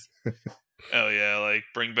recently. Oh yeah, like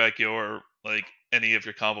bring back your like any of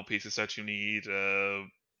your combo pieces that you need.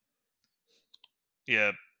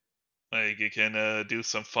 Like you can do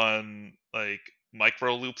some fun like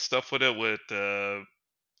micro loop stuff with it with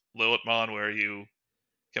Lilithmon, where you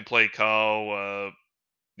can play Call,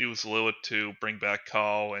 use Lilith to bring back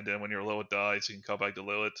Call, and then when your Lilith dies, you can call back to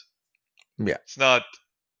Lilith. Yeah, it's not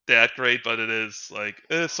that great, but it is like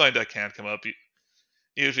it's something that can come up. You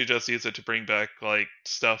usually just use it to bring back like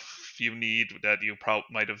stuff you need that you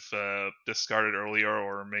might have discarded earlier,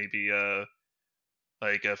 or maybe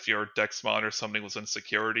like if your Dexmon or something was in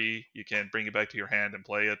security, you can bring it back to your hand and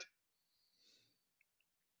play it.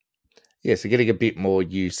 Yeah, so getting a bit more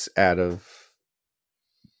use out of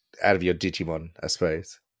your Digimon, I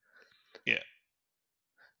suppose.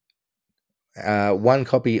 Yeah. 1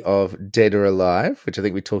 copy of Dead or Alive, which I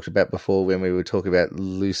think we talked about before when we were talking about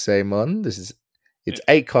Lucemon. It's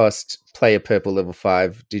 8 cost, play a purple level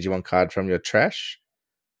 5 Digimon card from your trash.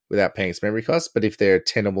 without paying its memory cost. But if there are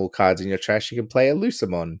 10 or more cards in your trash, you can play a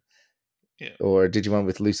Lucamon. Yeah. Or a Digimon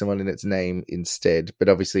with Lucamon in its name instead. But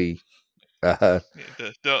obviously, Yeah,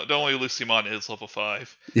 the only Lucimon is level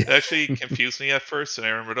 5. yeah. It actually confused me at first, and I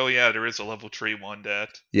remembered, oh yeah, there is a level 3 one that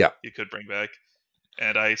Yeah. you could bring back.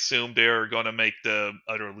 And I assume they're going to make the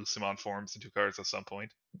other Lucimon forms into cards at some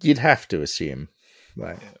point. You'd have to assume.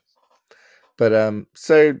 Right. Yeah. But,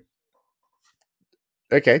 so,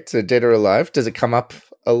 okay, so Dead or Alive, does it come up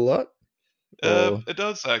a lot? Or... It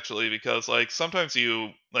does actually, because like sometimes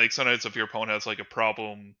if your opponent has like a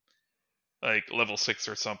problem, like level 6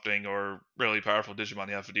 or something, or really powerful Digimon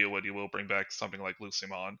you have to deal with, you will bring back something like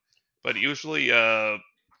Lucimon. But usually,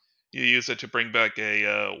 you use it to bring back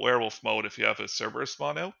a werewolf mode if you have a Cerberus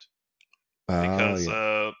spawn out, because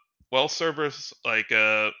yeah. Cerberus like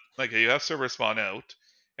you have Cerberus spawn out,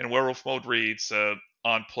 and werewolf mode reads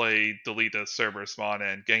on play delete a Cerberus spawn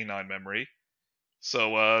and gain 9 memory.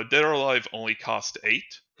 So Dead or Alive only cost 8.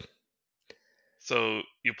 So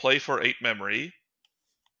you play for 8 memory,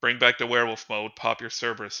 bring back the werewolf mode, pop your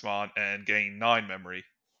Cerberus spawn, and gain 9 memory.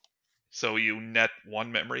 So you net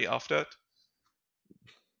 1 memory off that.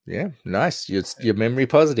 Yeah, nice. You're memory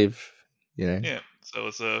positive, you know. Yeah, so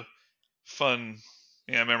it's a fun,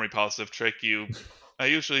 memory positive trick. I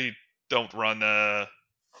usually don't run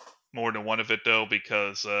more than one of it though,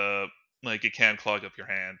 because like it can clog up your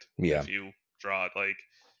hand Yeah. if you draw it. Like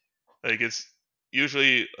it's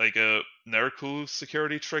usually like a another cool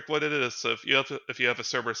security trick. What it is, so if you have a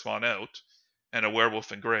Cerberus spawn out and a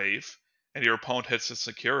werewolf engrave, and your opponent hits the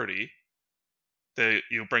security,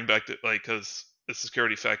 you bring back because the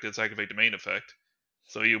security effect is activate the main effect.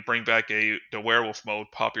 So you bring back the werewolf mode,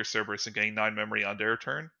 pop your Cerberus, and gain 9 memory on their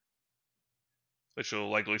turn, which will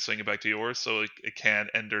likely swing it back to yours, so it can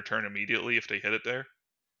end their turn immediately if they hit it there,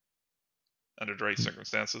 under the right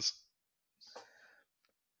circumstances.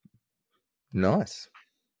 Nice.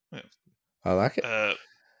 Yeah. I like it.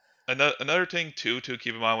 Another thing too to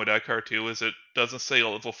keep in mind with that card too is it doesn't say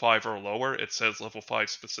level 5 or lower; it says level 5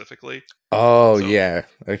 specifically. Oh, So yeah.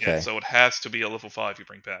 yeah, Okay. so it has to be a level 5 you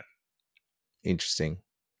bring back. Interesting.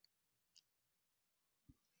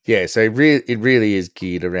 Yeah, so it really is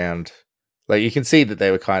geared around, like, you can see that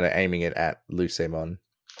they were kind of aiming it at Lucemon.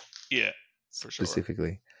 Yeah, for sure.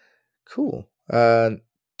 Specifically. Cool. 2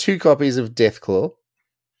 copies of Deathclaw.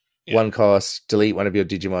 Yeah. 1 cost, delete one of your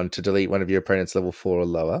Digimon to delete one of your opponent's level 4 or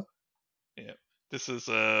lower. Yeah. This is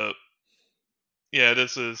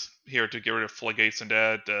here to get rid of Floodgates and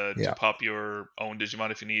Dad, to pop your own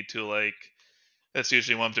Digimon if you need to. Like, that's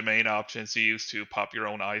usually one of the main options you use to pop your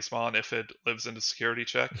own Icemon if it lives in the security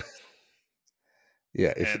check.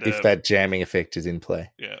 Yeah, if that jamming effect is in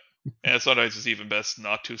play. Yeah. And sometimes it's even best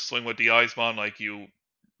not to swing with the Icemon, like you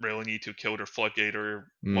really need to kill their Floodgate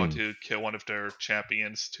or want to kill one of their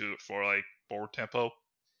champions for like board tempo.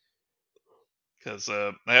 Because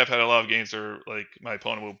I have had a lot of games where like my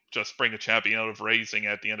opponent will just bring a champion out of raising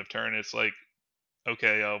at the end of turn. It's like,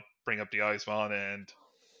 okay, I'll bring up the Icemon and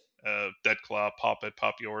Deathclaw,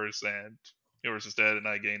 pop yours, and yours is dead, and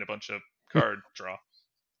I gain a bunch of card draw.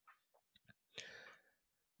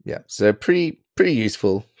 Yeah, so pretty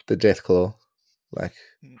useful, the Deathclaw. Like,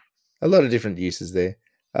 a lot of different uses there.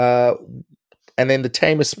 And then the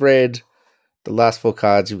Tamer spread, the last 4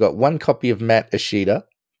 cards, you've got 1 copy of Matt Ashida,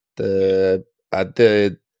 the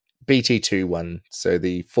BT2 one, so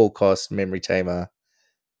the 4 cost memory tamer.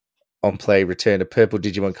 On play, return a purple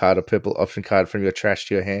Digimon card or purple option card from your trash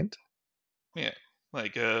to your hand. Yeah,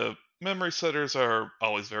 like memory setters are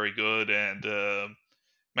always very good, and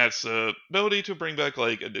Matt's ability to bring back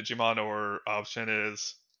like a Digimon or option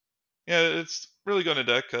is, it's really good in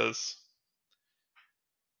deck because,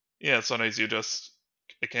 sometimes it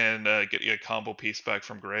can get you a combo piece back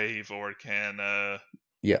from grave, or it can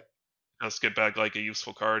just get back like a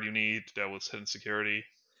useful card you need that was hidden security.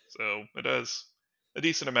 So it has a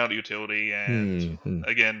decent amount of utility, and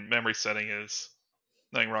again, memory setting is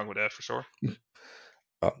nothing wrong with that for sure.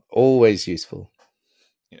 Always useful.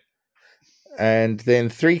 Yeah. And then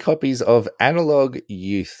 3 copies of Analog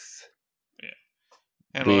Youth. Yeah.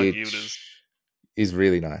 Analog Youth is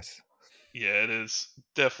really nice. Yeah, it is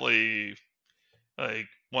definitely it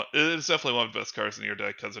is definitely one of the best cards in your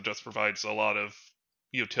deck because it just provides a lot of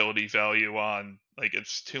utility value on like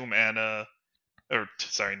it's 2 mana, or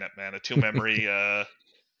sorry, not mana, 2 memory.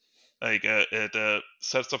 It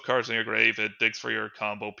sets up cards in your grave. It digs for your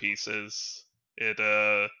combo pieces. It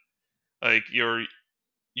like you're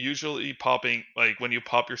usually popping, like when you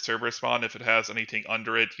pop your Cerberus spawn, if it has anything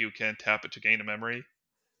under it, you can tap it to gain a memory,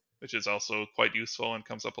 which is also quite useful and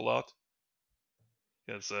comes up a lot.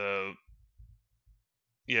 Because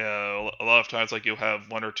yeah, a lot of times like you have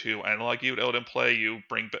one or two analog ute out in play. You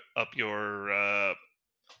bring up your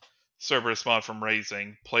Cerberus spawn from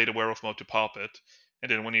raising, play the werewolf mode to pop it,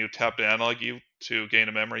 and then when you tap the analog ute to gain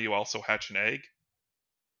a memory, you also hatch an egg.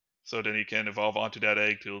 So then you can evolve onto that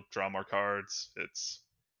egg to draw more cards.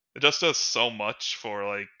 It just does so much for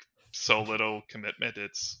like so little commitment.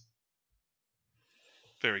 It's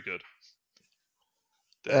very good.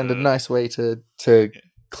 And a The nice way to yeah,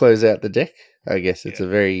 close out the deck. I guess it's yeah. a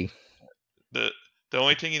very the the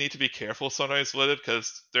only thing you need to be careful sometimes with it,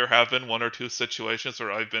 because there have been one or two situations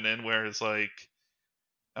where I've been in where it's like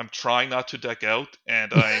I'm trying not to deck out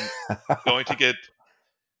and I'm going to get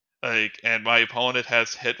like, and my opponent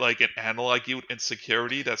has hit like an analog ute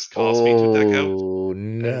insecurity that's caused me to deck out. Oh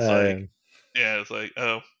And it's like, no. yeah, it's like,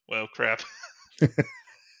 oh well, crap.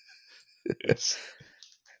 It's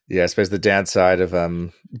Yeah, I suppose the downside of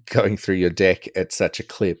going through your deck at such a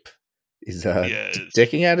clip is yeah,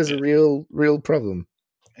 decking out is yeah, a real problem.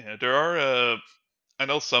 yeah. There are I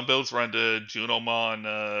know some builds run the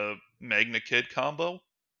Junomon Magna Kid combo,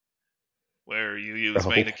 where you use Oh,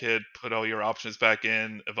 Magna Kid, put all your options back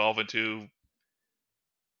in, evolve into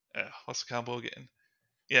what's the combo again?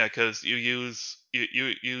 Yeah, because you use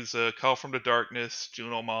Call from the Darkness,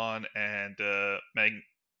 Junomon, and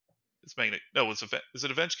it's Magna. No, is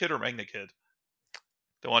it Avenge Kid or Magna Kid?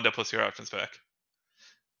 The one that puts your options back.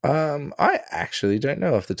 I actually don't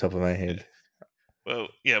know off the top of my Yeah. head. Well,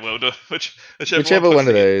 yeah, well, whichever one Whichever puts one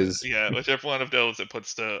of the those. yeah, whichever one of those that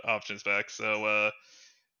puts the options back. So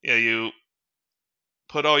yeah, you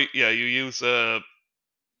put all yeah, you use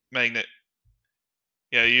magnet.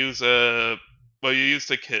 Yeah, you use well, you use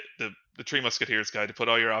the Tree Musketeers guy to put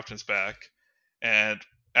all your options back, and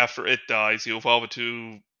after it dies, you evolve it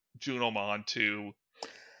to Junomon to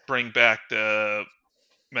bring back the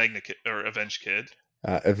Magna Kid or Avenge Kid,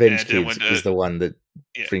 Avenge and then Kids when the is the one that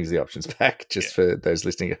yeah brings the options back, yeah just for those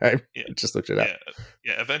listening at home. yeah I just looked it up. yeah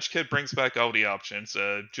yeah, Avenge Kid brings back all the options.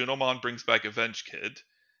 Junomon brings back Avenge Kid,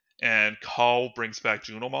 and Call brings back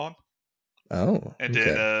Junomon, Oh, and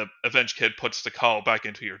then okay. Avenge Kid puts the Call back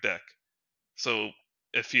into your deck. So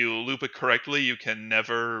if you loop it correctly, you can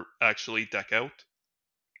never actually deck out.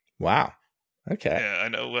 Wow. Okay. Yeah, I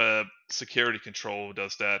know. Security Control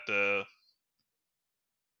does that.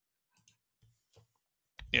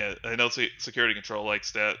 Yeah, I know. Security Control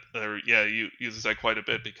likes that. Or yeah, uses that quite a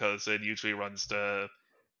bit because it usually runs the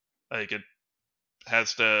like it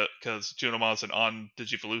has the because Junomon's an on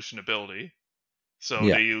Digivolution ability, so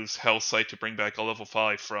Yeah. they use Hellsight to bring back a level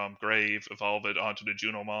 5 from Grave, evolve it onto the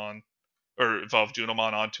Junomon, or evolve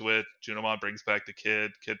Junomon onto it. Junomon brings back the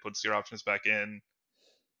Kid. Kid puts your options back in,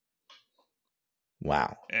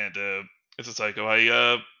 Wow. and it's a psycho. I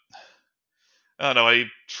don't know. I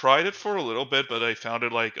tried it for a little bit, but I found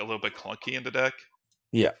it like a little bit clunky in the deck.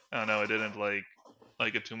 Yeah. I don't know. I didn't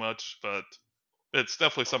like it too much, but it's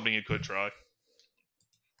definitely something you could try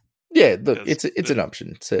Yeah. Look, because it's an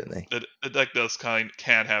option certainly. the deck does can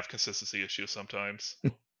have consistency issues sometimes.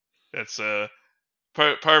 It's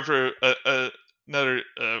part of another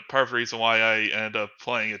part of the reason why I ended up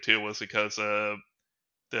playing it too was because the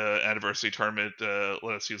anniversary tournament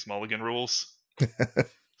let us use mulligan rules.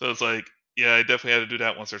 So it's like, yeah, I definitely had to do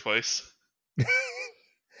that once or twice.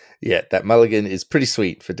 Yeah, that mulligan is pretty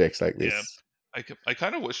sweet for decks like Yeah, this. I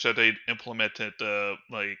kind of wish that they'd implemented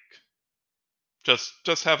like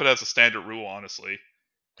just have it as a standard rule, honestly.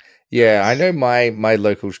 Yeah, I 'Cause, know my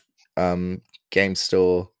local um game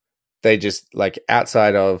store. They just like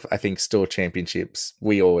outside of I think store championships,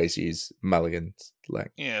 we always use mulligans.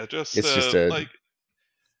 Like yeah, just it's just a like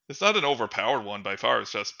it's not an overpowered one by far.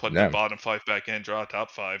 It's just put the no. bottom 5 back in, draw a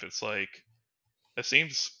top 5. It's like it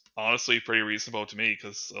seems honestly pretty reasonable to me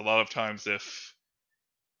because a lot of times if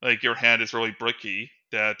like your hand is really bricky,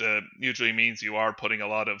 that usually means you are putting a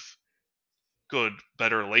lot of good,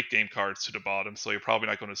 better late game cards to the bottom, so you're probably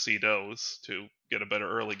not going to see those to get a better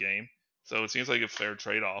early game. So it seems like a fair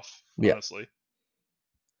trade off, Yeah, honestly.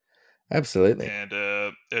 absolutely.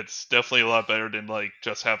 And it's definitely a lot better than like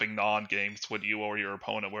just having non games with you or your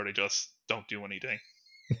opponent where they just don't do anything.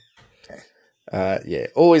 Yeah,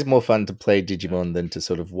 always more fun to play Yeah, Digimon than to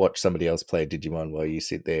sort of watch somebody else play Digimon while you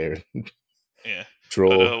sit there and yeah.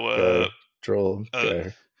 draw, Although, go, draw, uh,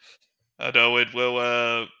 go. although it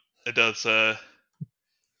will, it does. Yeah,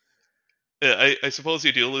 I suppose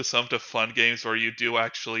you do lose some to fun games where you do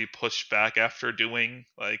actually push back after doing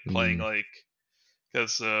like playing Mm. like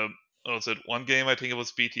because was it one game I think it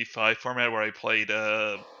was BT5 format where I played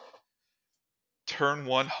turn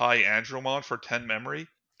one high Andromon for 10 memory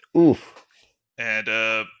Oof.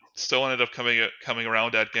 and still ended up coming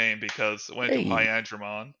around that game because it went into high Hey.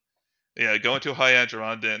 Andromon Yeah, go into High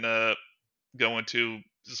Angeron, then go into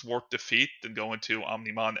just Warp Defeat, then go into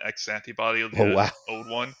Omnimon X Antibody, Oh the wow. old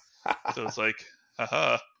one. So it's like,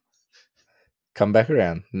 haha. Come back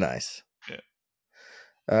around. Nice. Yeah.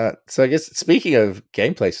 So I guess speaking of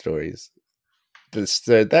gameplay stories,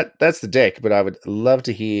 so that's the deck, but I would love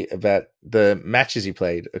to hear about the matches you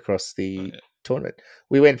played across the Yeah. tournament.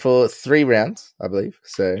 We went for 3 rounds, I believe.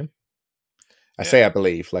 So I Yeah. say I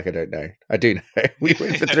believe, like I don't know. I do know. We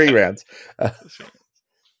went for 3 rounds. Sure.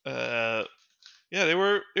 Yeah, they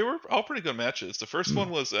were all pretty good matches. The first one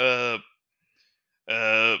was uh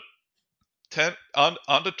 10 on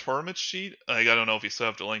the tournament sheet. Like, I don't know if you still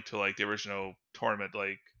have the link to like the original tournament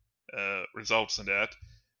like results and that.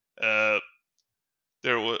 Uh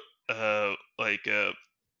there was like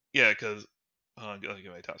yeah, because I'll get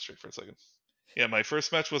my top straight for a second. Yeah, my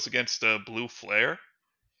first match was against Blue Flare,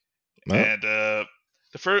 Oh, and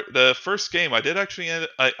the first game I did actually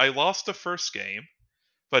I lost the first game,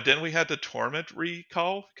 but then we had the tournament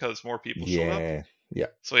recall because more people showed up, yeah. Yeah.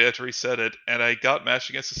 so I had to reset it, and I got matched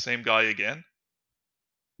against the same guy again.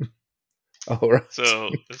 All right.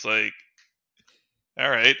 So it's like, all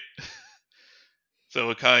right. So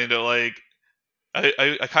it kind of like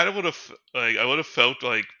I kind of would have like I would have felt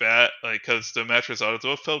like bad like because the match results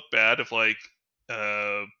would have felt bad if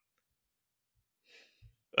uh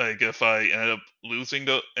like if I ended up losing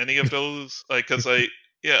any of those like because I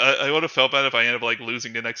would have felt bad if I ended up like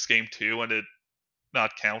losing the next game too and it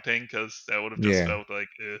not counting because that would have just Yeah. felt like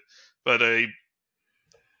but I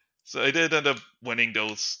did end up winning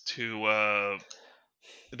those two I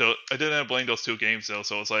did end up winning those 2 games though,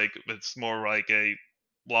 so it's like it's more like a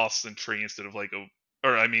loss in 3 instead of like a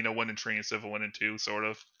win in 3 instead of a win in 2 sort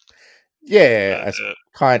of. Yeah, But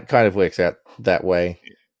I kind of works out that way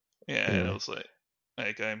yeah, and it anyway. was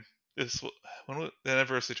like I'm this the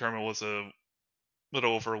anniversary tournament was a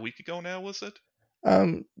little over a week ago now, was it?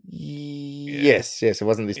 Yeah, Yes, yes. It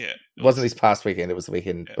yeah, it wasn't was. this past weekend. It was the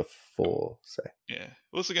weekend Yeah, before. So yeah, it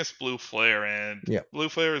was against Blue Flare, and yeah, Blue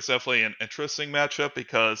Flare is definitely an interesting matchup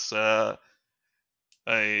because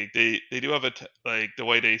they do have like the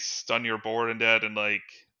way they stun your board and that, and like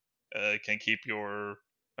can keep your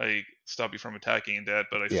like stop you from attacking and that.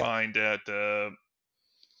 But I yeah, find that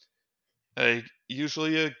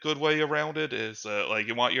usually a good way around it is like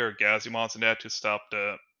you want your Gazumons and that to stop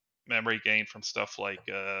the memory gain from stuff like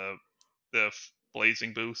the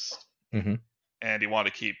blazing boost, hmm, and you want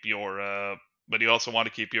to keep but you also want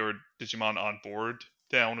to keep your Digimon on board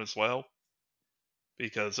down as well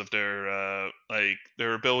because of their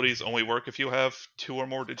abilities only work if you have 2 or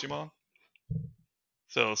more Digimon.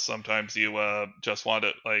 So sometimes you just want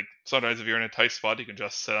to like sometimes if you're in a tight spot you can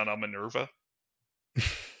just set on a Minerva.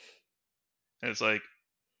 And it's like,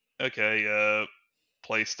 okay,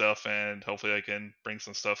 play stuff and hopefully I can bring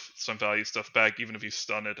some value stuff back. Even if you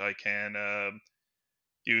stun it, I can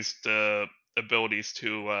use the abilities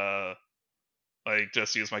to like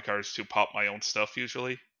just use my cards to pop my own stuff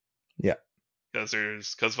usually. yeah, Because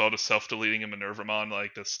of all the self deleting in Minervamon,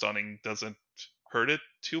 like the stunning doesn't hurt it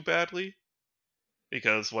too badly.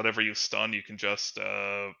 Because whatever you stun, you can just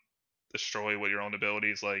destroy with your own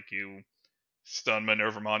abilities. Like you stun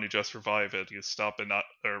Minervamon, you just revive it. You stop it not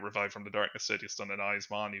or revive from the darkness it. You stun an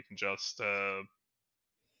Eismon, you can just stun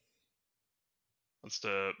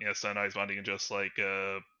Eismon. You can just like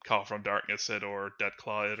call from darkness it or dead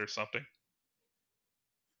claw it or something.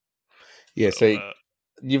 yeah. So So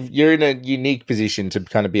you're in a unique position to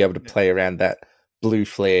kind of be able to yeah, play around that blue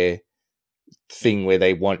flare thing where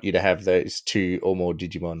they want you to have those 2 or more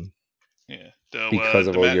Digimon yeah. So because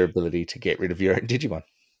of all your ability to get rid of your own Digimon.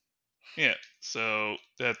 yeah. So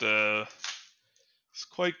that it's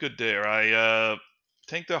quite good there. I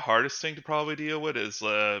think the hardest thing to probably deal with is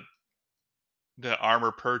the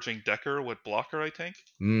armor purging Decker with blocker. I think.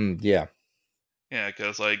 Yeah. Yeah,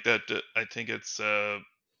 because like that, I think it's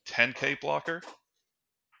 10k blocker,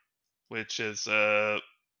 which is yeah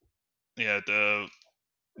the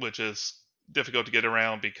which is difficult to get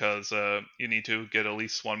around because you need to get at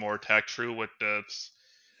least one more attack through with the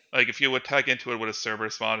like if you attack into it with a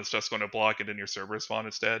Cerberus spawn, it's just going to block it in your Cerberus spawn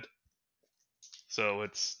instead. So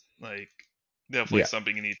it's like definitely Yeah.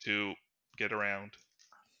 something you need to get around.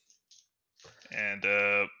 And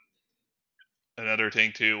another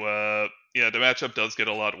thing too, yeah, the matchup does get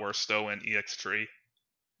a lot worse though in EX3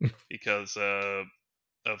 because of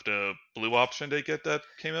the blue option they get that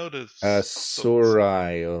came out is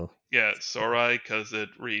Sorai or yeah, Sorai because it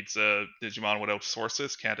reads Digimon without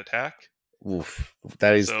sources can't attack. oof.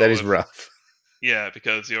 That So is if rough. yeah,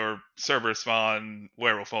 because your server spawn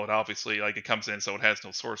werewolf mode obviously like it comes in so it has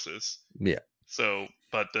no sources. Yeah. So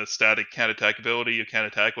but the static can't attack ability, you can't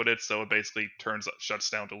attack with it, so it basically shuts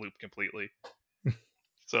down the loop completely.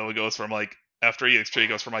 So it goes from like after EXP, it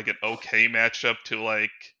goes from like an okay matchup to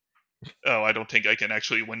like, oh, I don't think I can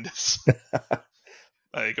actually win this.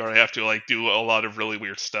 Like, or I have to like do a lot of really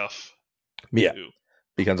weird stuff. Yeah,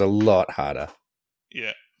 becomes a lot harder.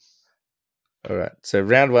 Yeah. All right. So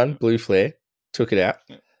round 1, Blue Flare took it out.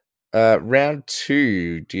 Round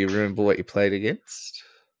 2, do you remember what you played against?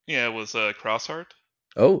 Yeah, it was Crossheart.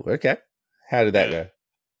 Oh, okay. How did that go?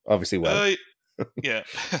 Obviously, well. Yeah.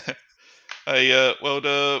 Well,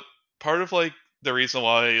 the part of like the reason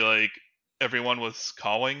why like everyone was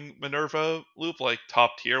calling Minerva Loop like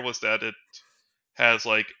top tier was that it has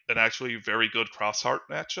like an actually very good Crossheart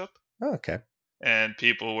matchup. Oh, okay. And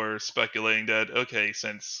people were speculating that okay,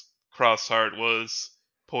 since Crossheart was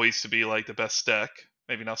poised to be like the best deck,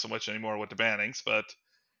 maybe not so much anymore with the bannings, but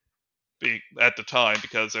at the time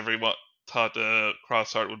because everyone thought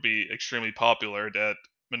Crossheart would be extremely popular, that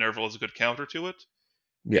Minerva was a good counter to it.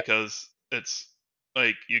 Yeah. Because it's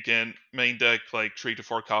like you can main deck like 3 to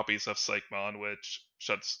 4 copies of Psychmon, which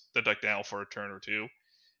shuts the deck down for a turn or two.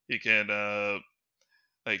 You can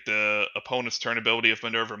like the opponent's turn ability of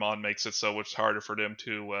Minervamon makes it so it's harder for them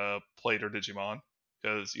to play their Digimon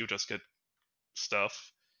because you just get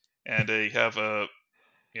stuff, and they have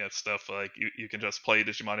stuff like you can just play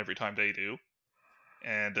Digimon every time they do,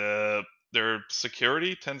 and their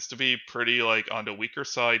security tends to be pretty like on the weaker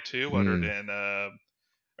side too, other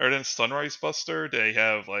than Sunrise Buster, they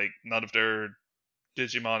have like none of their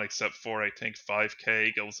Digimon except for I think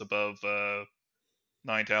 5K goes above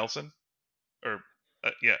 9,000, or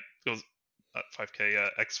goes 5K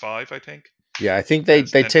X5 I think. Yeah, I think they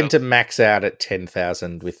tend to max out at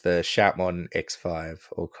 10,000 with the Shoutmon X5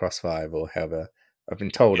 or Cross 5 or however. I've been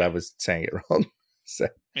told I was saying it wrong. So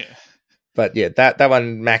yeah. But yeah, that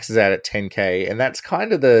one maxes out at 10k, and that's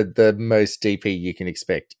kind of the most DP you can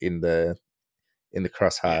expect in the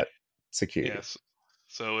Crossheart security. Yes.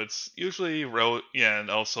 So it's usually and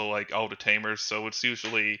also like all the tamers, so it's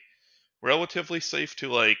usually relatively safe to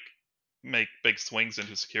like make big swings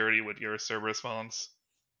into security with your Cerberus mons.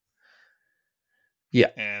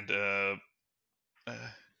 Yeah. And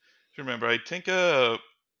remember, I think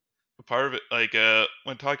part of it, like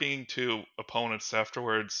when talking to opponents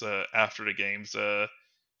afterwards, after the games,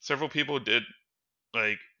 several people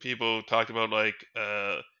talked about like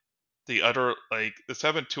the other, like this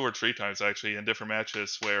happened 2 or 3 times actually in different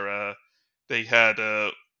matches where they had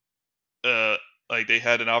like they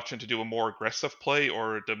had an option to do a more aggressive play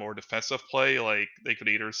or the more defensive play. Like they could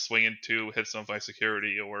either swing into hit some by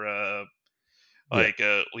security or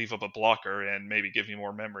leave up a blocker and maybe give you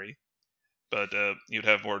more memory, but you'd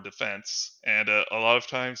have more defense. And a lot of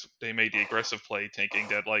times they made the aggressive play, thinking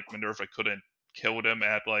that like Minerva couldn't kill them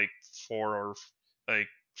at like 4 or like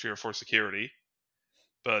 3 or 4 security.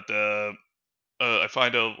 But I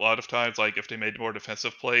find a lot of times, like if they made more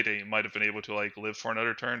defensive play, they might have been able to like live for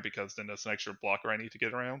another turn because then that's an extra blocker I need to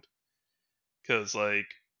get around. Because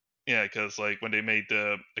when they made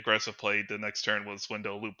the aggressive play, the next turn was when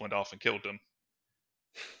the loop went off and killed them.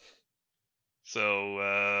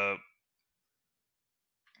 So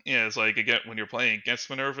it's like again when you're playing against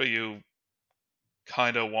Minerva, you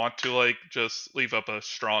kind of want to like just leave up a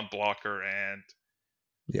strong blocker, and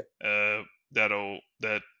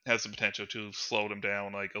that has the potential to slow them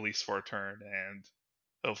down like at least for a turn, and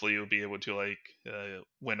hopefully you'll be able to like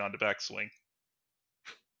win on the backswing.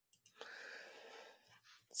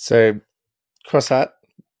 So Crossheart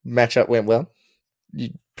matchup went well. You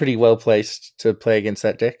pretty well placed to play against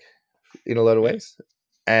that deck in a lot of ways.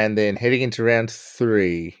 And then heading into round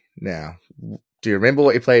 3 now. Do you remember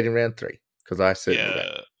what you played in round 3? Because I certainly don't.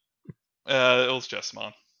 It was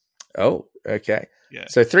Jessamon. Oh, okay. Yeah.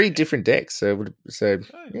 So 3 different decks. So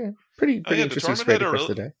yeah, pretty interesting spread across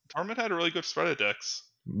the day. Tournament had a really good spread of decks.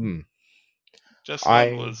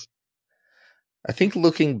 Jessamon was. I think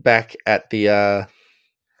looking back at the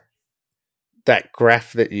that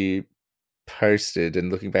graph that you posted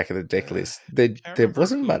and looking back at the deck list, there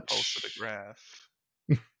wasn't much. Posted a graph.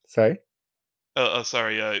 Sorry.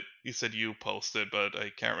 Sorry. You said you posted, but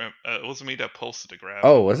I can't remember. It wasn't me that posted the graph.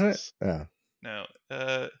 Oh, wasn't it? Oh. No.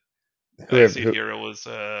 I see here it was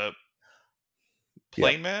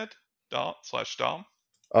PlaneMad Dom.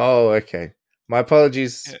 Oh, okay. My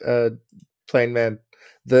apologies, PlaneMad.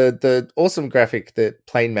 The awesome graphic that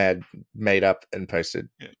PlaneMad made up and posted.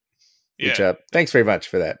 Which thanks very much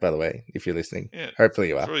for that, by the way, if you're listening. Yeah. Hopefully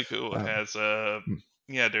you are. It's really cool. It has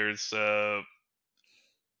there's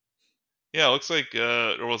it looks like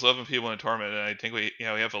there was 11 people in the tournament, and I think we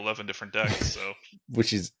have 11 different decks. So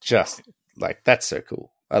which is just like, that's so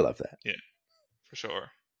cool. I love that. Yeah, for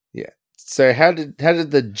sure. Yeah. So how did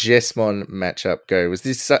the Jesmon matchup go? Was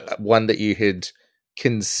this one that you had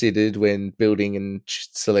considered when building and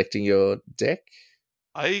selecting your deck?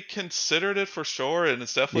 I considered it for sure, and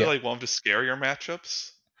it's definitely Yeah. like one of the scarier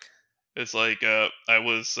matchups. It's like I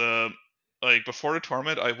was like before the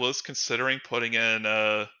tournament, I was considering putting in.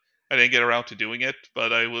 I didn't get around to doing it,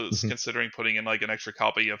 but I was Mhm. considering putting in like an extra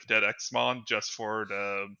copy of Dead Xmon just for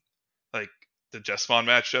the like the Jesmon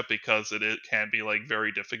matchup because it can be like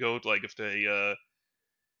very difficult. Like if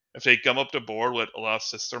they come up the board with a lot of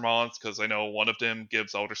sister mons, because I know one of them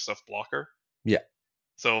gives Elder Stuff blocker. Yeah.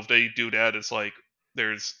 So if they do that, it's like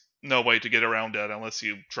there's no way to get around that unless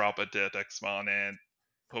you drop a Dead Xmon and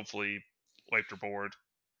hopefully wipe their board.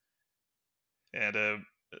 And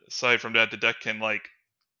aside from that, the deck can like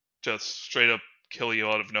just straight up kill you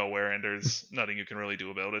out of nowhere, and there's nothing you can really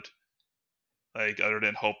do about it. Like other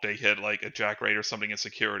than hope they hit like a Jack Raid or something in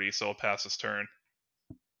security, so it'll pass his turn.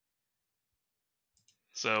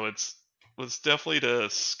 So it was definitely the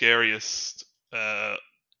scariest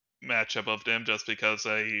matchup of them, just because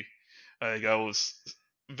I was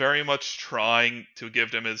very much trying to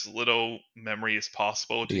give them as little memory as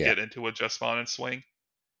possible to Yeah. get into a Jesmon and swing.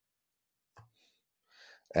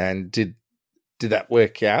 And did that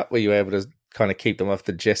work out? Were you able to kind of keep them off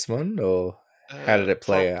the Jesmon, or how did it For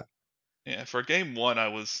play out? Yeah, for game one, I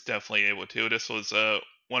was definitely able to. This was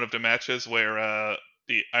one of the matches where I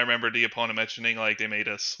remember the opponent mentioning like they made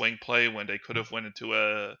a swing play when they could have went into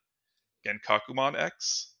a Genkakumon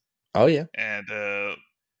X, Oh yeah. and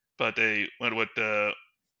but they went with the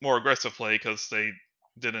more aggressive play because they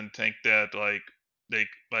didn't think that they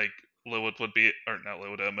like Lilith would be, or not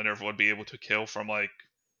Lilith, Minerva would be able to kill from like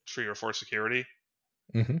 3 or 4 security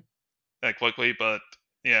Mm-hmm. that quickly. But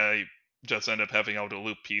yeah, he just ended up having all the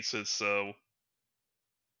loop pieces, so.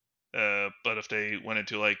 But if they went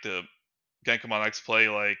into like the Genkamon X play,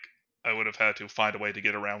 like I would have had to find a way to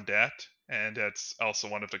get around that, and that's also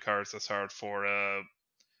one of the cards that's hard for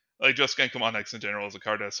like just Genkamon X in general is a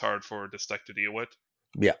card that's hard for this deck to deal with.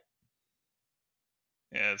 Yeah.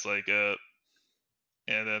 Yeah, it's like and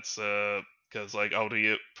that's because like all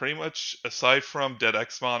the pretty much aside from Dead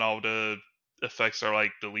Xmon, all the effects are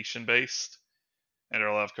like deletion based, and there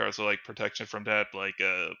are a lot of cards with like protection from that, like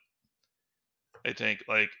I think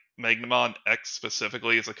like Magnamon X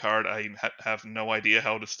specifically is a card I have no idea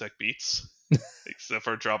how this deck beats, except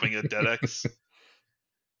for dropping a Dead X.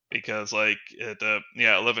 Because like it,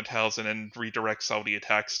 11,000 and redirects all the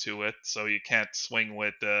attacks to it, so you can't swing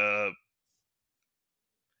with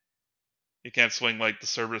you can't swing like the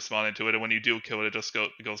Cerberus Mon into it, and when you do kill it,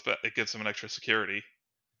 it goes back. It gives them an extra security.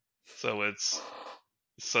 So it's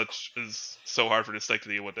so hard for this deck to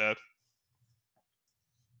deal with that.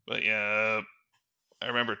 But yeah, I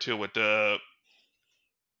remember too with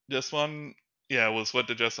this one. Yeah, it was with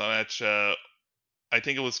the Just match. I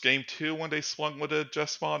think it was game 2 when they swung with a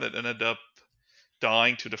Jesmon. It ended up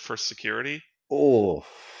dying to the first security. Oh.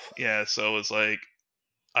 Yeah, so it was like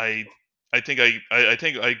I I think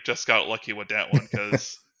I just got lucky with that one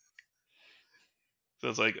because so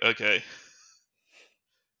it's like okay.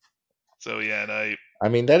 So yeah, and I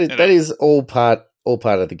mean that and I, is all part of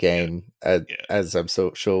the yeah game, yeah as I'm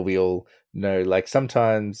so sure we all know. Like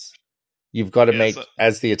sometimes you've got to yeah make,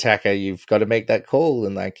 as the attacker, you've got to make that call.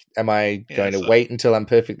 And like, am I going to so wait until I'm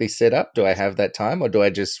perfectly set up? Do I have that time, or do I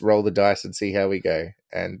just roll the dice and see how we go?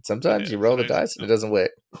 And sometimes yeah you so roll the dice and it doesn't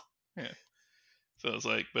work. yeah so it's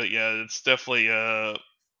like but yeah it's definitely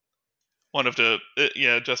one of the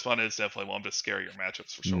yeah Jesmon is definitely one of the scarier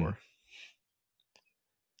matchups for Mm. sure.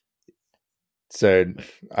 So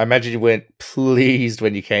I imagine you weren't pleased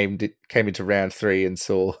when you came into round 3 and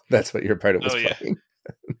saw that's what your opponent was playing.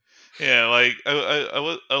 Yeah, like I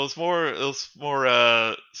was more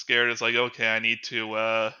scared. It's like okay, I need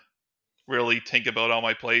to really think about all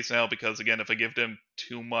my plays now because again, if I give them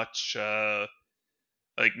too much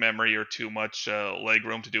like memory or too much leg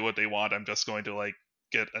room to do what they want, I'm just going to like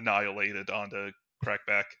get annihilated on the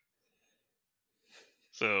crackback.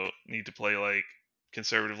 So need to play like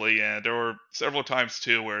conservatively, and there were several times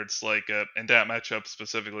too where it's like in that matchup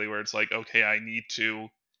specifically where it's like okay, I need to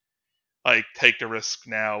like take the risk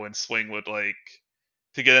now and swing with like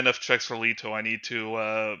to get enough checks for Leto. I need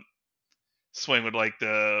to swing with like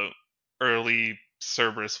the early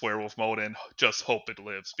Cerberus Werewolf mode and just hope it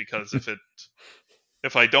lives because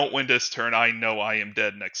if I don't win this turn, I know I am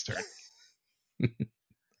dead next turn.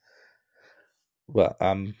 Well,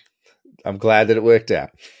 I'm glad that it worked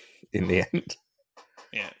out in the end.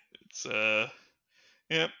 Yeah, it's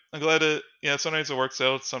yeah, I'm glad it. Yeah, sometimes it works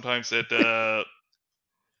out. Sometimes it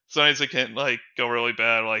can like go really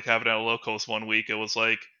bad. Like having it at locals one week, it was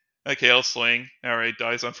like Okay, I'll swing. All right,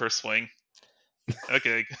 dies on first swing.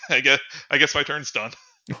 Okay, I guess my turn's done.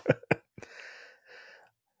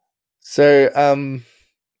 So,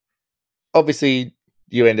 obviously,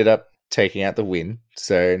 you ended up taking out the win.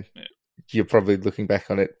 So, Yeah. you're probably looking back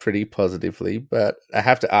on it pretty positively. But I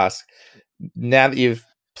have to ask, now that you've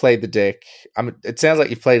played the deck, it sounds like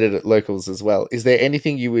you've played it at locals as well. Is there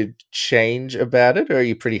anything you would change about it, or are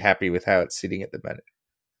you pretty happy with how it's sitting at the moment?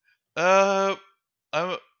 Uh,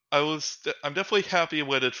 I'm I'm definitely happy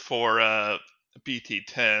with it for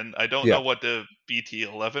BT10. I don't Yeah, know what the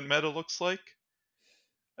BT11 meta looks like.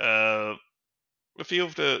 Uh, a few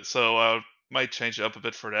of the so I might change it up a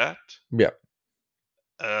bit for that. yeah.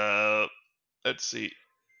 Uh, let's see.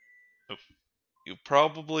 You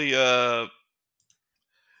probably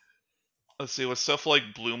let's see with stuff like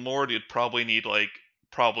Bloomlord, you'd probably need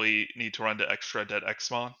to run the extra dead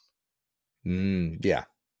Xmon. Yeah.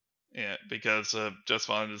 Yeah, because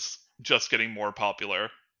Justmon is just getting more popular,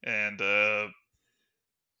 and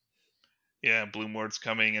yeah, Bloomlord's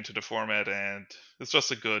coming into the format, and it's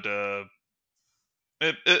just a good.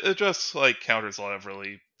 It just like counters a lot of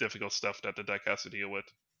really difficult stuff that the deck has to deal with,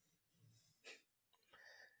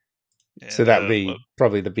 So and that would be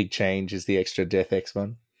probably the big change is the extra Death X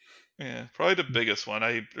one. yeah, probably the biggest one.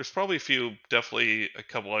 There's probably definitely a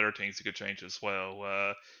couple other things you could change as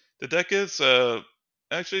well. The deck is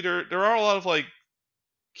actually there are a lot of like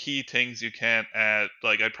key things you can't add.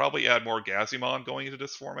 Like I'd probably add more Gazimon going into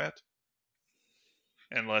this format,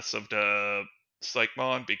 and less of the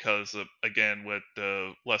Psychmon because again with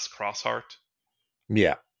the less Crossheart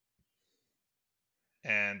Yeah.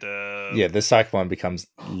 and Yeah, the Psych one becomes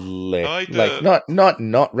I like like the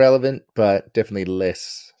not relevant, but definitely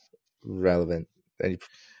less relevant. And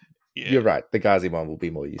you're yeah right, the Ghazi one will be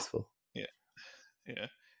more useful. yeah yeah,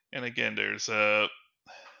 and again there's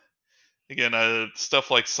again stuff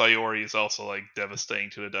like Sayori is also like devastating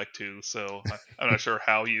to the deck too. So I'm not sure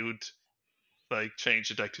how you'd like change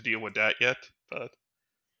the deck to deal with that yet, but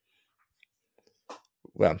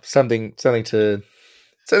Well, something to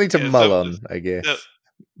yeah, it's mull definitely on, I guess.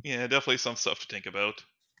 yeah definitely some stuff to think about.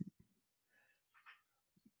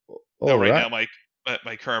 Now, All right right. now,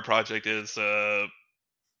 my current project is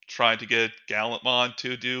trying to get Gallantmon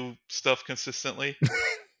to do stuff consistently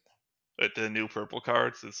with the new purple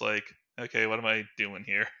cards. It's like, okay, what am I doing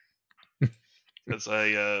here? Because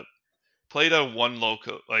I played out one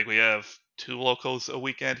loco. Like we have two locos a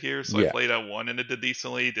weekend here, so I Yeah. played out one and it did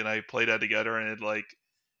decently. Then I played out together and it like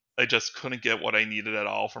I just couldn't get what I needed at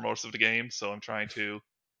all for most of the game. So I'm trying to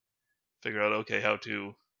figure out okay how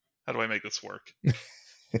do I make this work?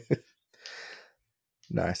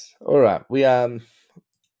 Nice. All right. We are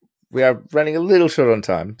running a little short on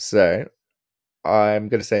time, so I'm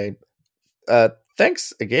going to say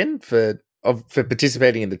thanks again for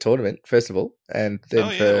participating in the tournament first of all, and Oh then yeah,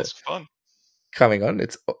 it for was fun. coming on.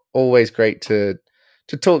 It's always great to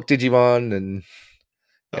talk Digimon, and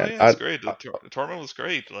Oh yeah, yeah, it's great. The tournament was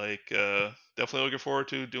great. Like, definitely looking forward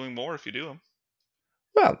to doing more if you do them.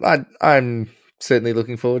 well, I'm certainly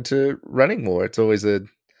looking forward to running more. It's always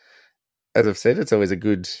as I've said, it's always a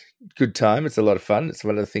good time. It's a lot of fun. It's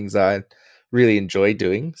one of the things I really enjoy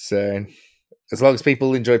doing. So as long as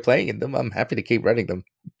people enjoy playing in them, I'm happy to keep running them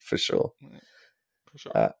for sure. Yeah, for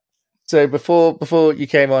sure. Uh, so before you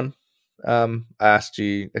came on, I asked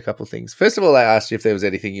you a couple of things. First of all, I asked you if there was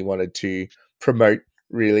anything you wanted to promote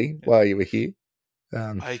really Yeah. while you were here.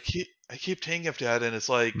 Um, I keep thinking of that, and it's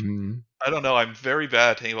like mm. I don't know. I'm very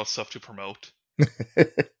bad at thinking about stuff to promote.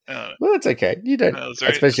 Well, that's okay. You don't. I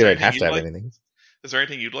suppose Is you there don't anything have to you'd have like? anything. Is there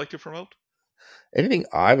anything you'd like to promote? Anything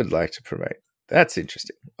I would like to promote. That's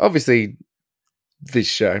interesting. Obviously, this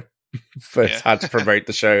show. But it's Yeah. hard to promote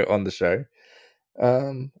the show on the show.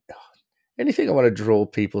 Um, anything I want to draw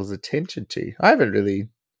people's attention to. I haven't really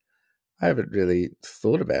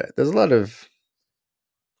thought about it. There's a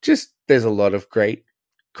lot of great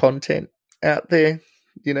content out there.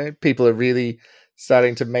 You know, people are really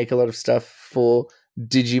starting to make a lot of stuff for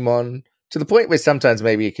Digimon to the point where sometimes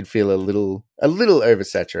maybe it could feel a little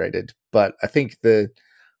oversaturated. But I think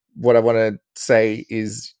what I want to say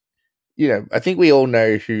is, you know, I think we all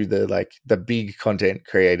know who the big content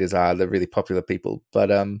creators are, the really popular people.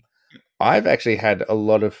 But I've actually had a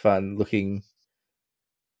lot of fun looking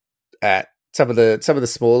at some of the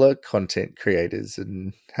smaller content creators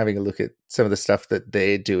and having a look at some of the stuff that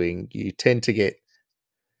they're doing. You tend to get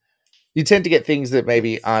things that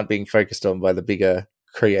maybe aren't being focused on by the bigger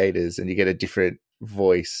creators, and you get a different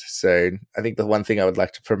voice. So I think the one thing I would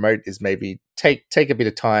like to promote is maybe take a bit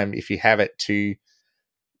of time, if you have it, to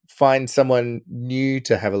find someone new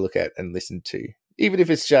to have a look at and listen to. even if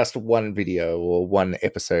it's just one video or one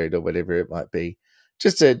episode or whatever it might be,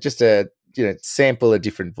 just a sample a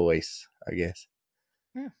different voice, I guess.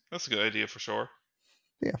 Yeah, that's a good idea for sure.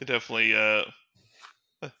 Yeah, it definitely. There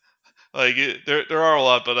are a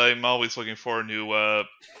lot, but I'm always looking for new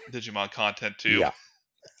Digimon content too. Yeah.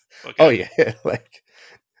 Okay. Oh yeah, like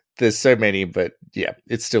there's so many, but yeah,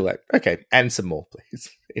 it's still like okay, and some more, please.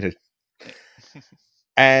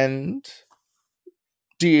 And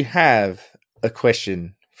do you have a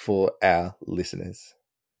question for our listeners?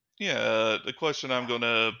 Yeah, the question I'm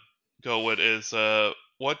gonna go with is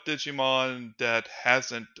what Digimon that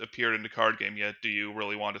hasn't appeared in the card game yet do you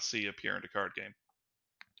really want to see appear in the card game?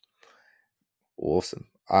 Awesome.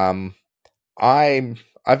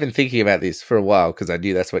 I've been thinking about this for a while because I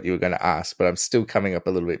knew that's what you were going to ask, but I'm still coming up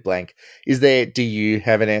a little bit blank. Do you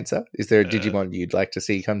have an answer? Is there a Digimon you'd like to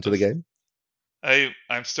see come to the game?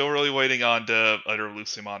 I'm still really waiting on the other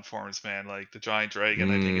Lucimon forms, man. Like the giant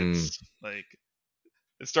dragon, I think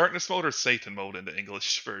it's starting to smolder Satan mode in the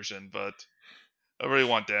English version, but I really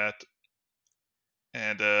want that.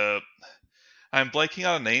 And I'm blanking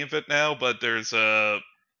on the name of it now, but there's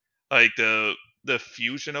like the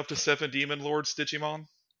fusion of the 7 Demon Lords Digimon.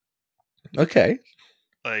 Okay.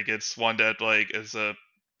 Like it's one that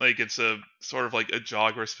it's a sort of like a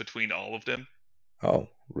joggeress between all of them. Oh,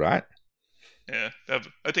 right. Yeah,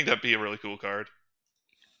 I think that'd be a really cool card.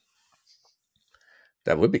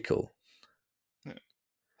 That would be cool.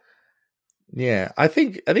 Yeah, I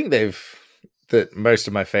think that most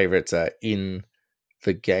of my favorites are in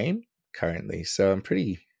the game currently, so I'm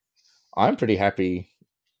pretty happy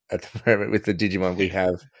at the moment with the Digimon we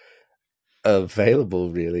have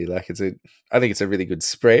available. Really, like I think it's a really good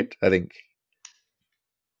spread. I think.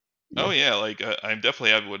 Yeah. Oh yeah, like I'm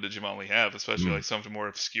definitely happy with the Digimon we have, especially like some of the more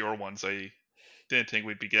obscure ones. I didn't think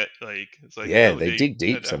we'd be it's like yeah, they dig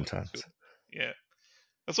deep sometimes. Cool. Yeah,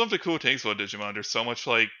 that's one of the cool things about Digimon. There's so much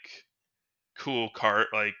like cool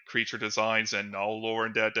creature designs and null lore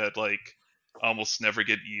and that like almost never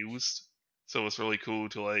get used. So it's really cool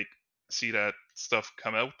to like see that stuff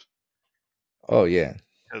come out. Oh yeah,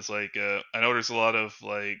 because like I know there's a lot of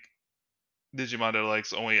like Digimon that like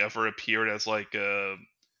only ever appeared as like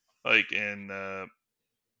in I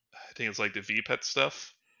think it's like the V-Pet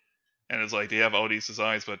stuff, and it's like they have all these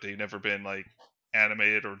designs, but they've never been like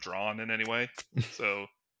animated or drawn in any way. So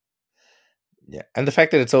yeah, and the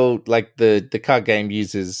fact that it's all like the card game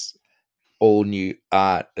uses all new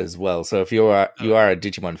art as well. So if you are a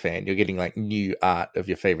Digimon fan, you're getting like new art of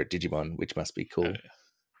your favorite Digimon, which must be cool.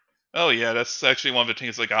 Oh yeah, that's actually one of the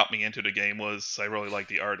things that got me into the game. Was I really like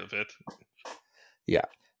the art of it. Yeah,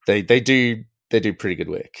 they do pretty good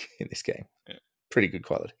work in this game. Yeah. Pretty good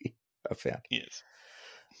quality, I've found. Yes.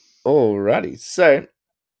 Alrighty, so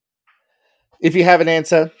if you have an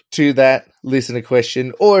answer to that listener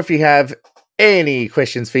question, or if you have any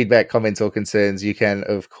questions, feedback, comments, or concerns, you can,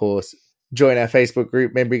 of course, join our Facebook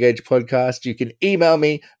group, Memory Gauge Podcast. You can email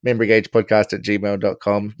me,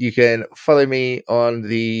 memorygagepodcast@gmail.com. You can follow me on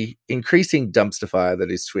the increasing dumpster fire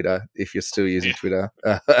that is Twitter, if you're still using Twitter,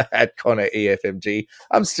 at Connor EFMG.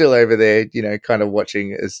 I'm still over there, kind of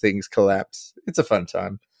watching as things collapse. It's a fun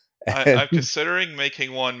time. I'm considering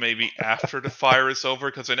making one maybe after the fire is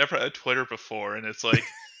over, because I never had Twitter before, and it's like,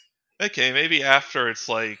 okay, maybe after it's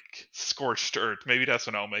like scorched earth, maybe that's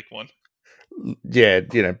when I'll make one. Yeah,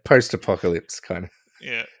 post-apocalypse kind of.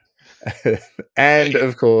 Yeah. And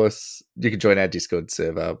of course, you can join our Discord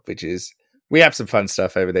server, we have some fun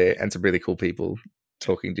stuff over there and some really cool people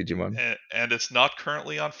talking Digimon. And it's not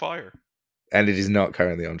currently on fire. And it is not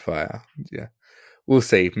currently on fire. Yeah. We'll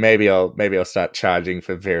see. Maybe I'll start charging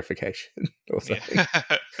for verification or something.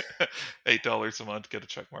 Yeah. $8 a month, get a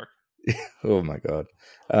check mark. Oh my god.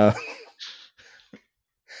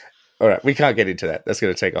 All right, we can't get into that. That's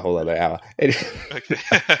going to take a whole other hour.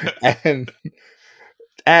 Okay.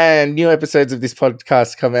 and new episodes of this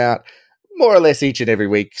podcast come out more or less each and every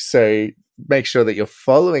week. So make sure that you're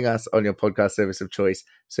following us on your podcast service of choice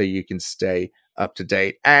so you can stay up to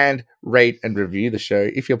date, and rate and review the show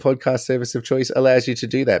if your podcast service of choice allows you to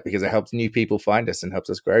do that, because it helps new people find us and helps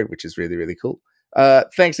us grow, which is really, really cool.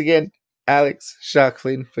 Thanks again, Alex Shark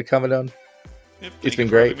Flynn, for coming on. Yep, it's been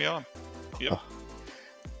great. Me on. Yep. Oh.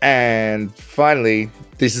 And finally,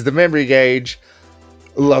 this is the Memory Gauge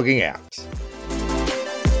logging out.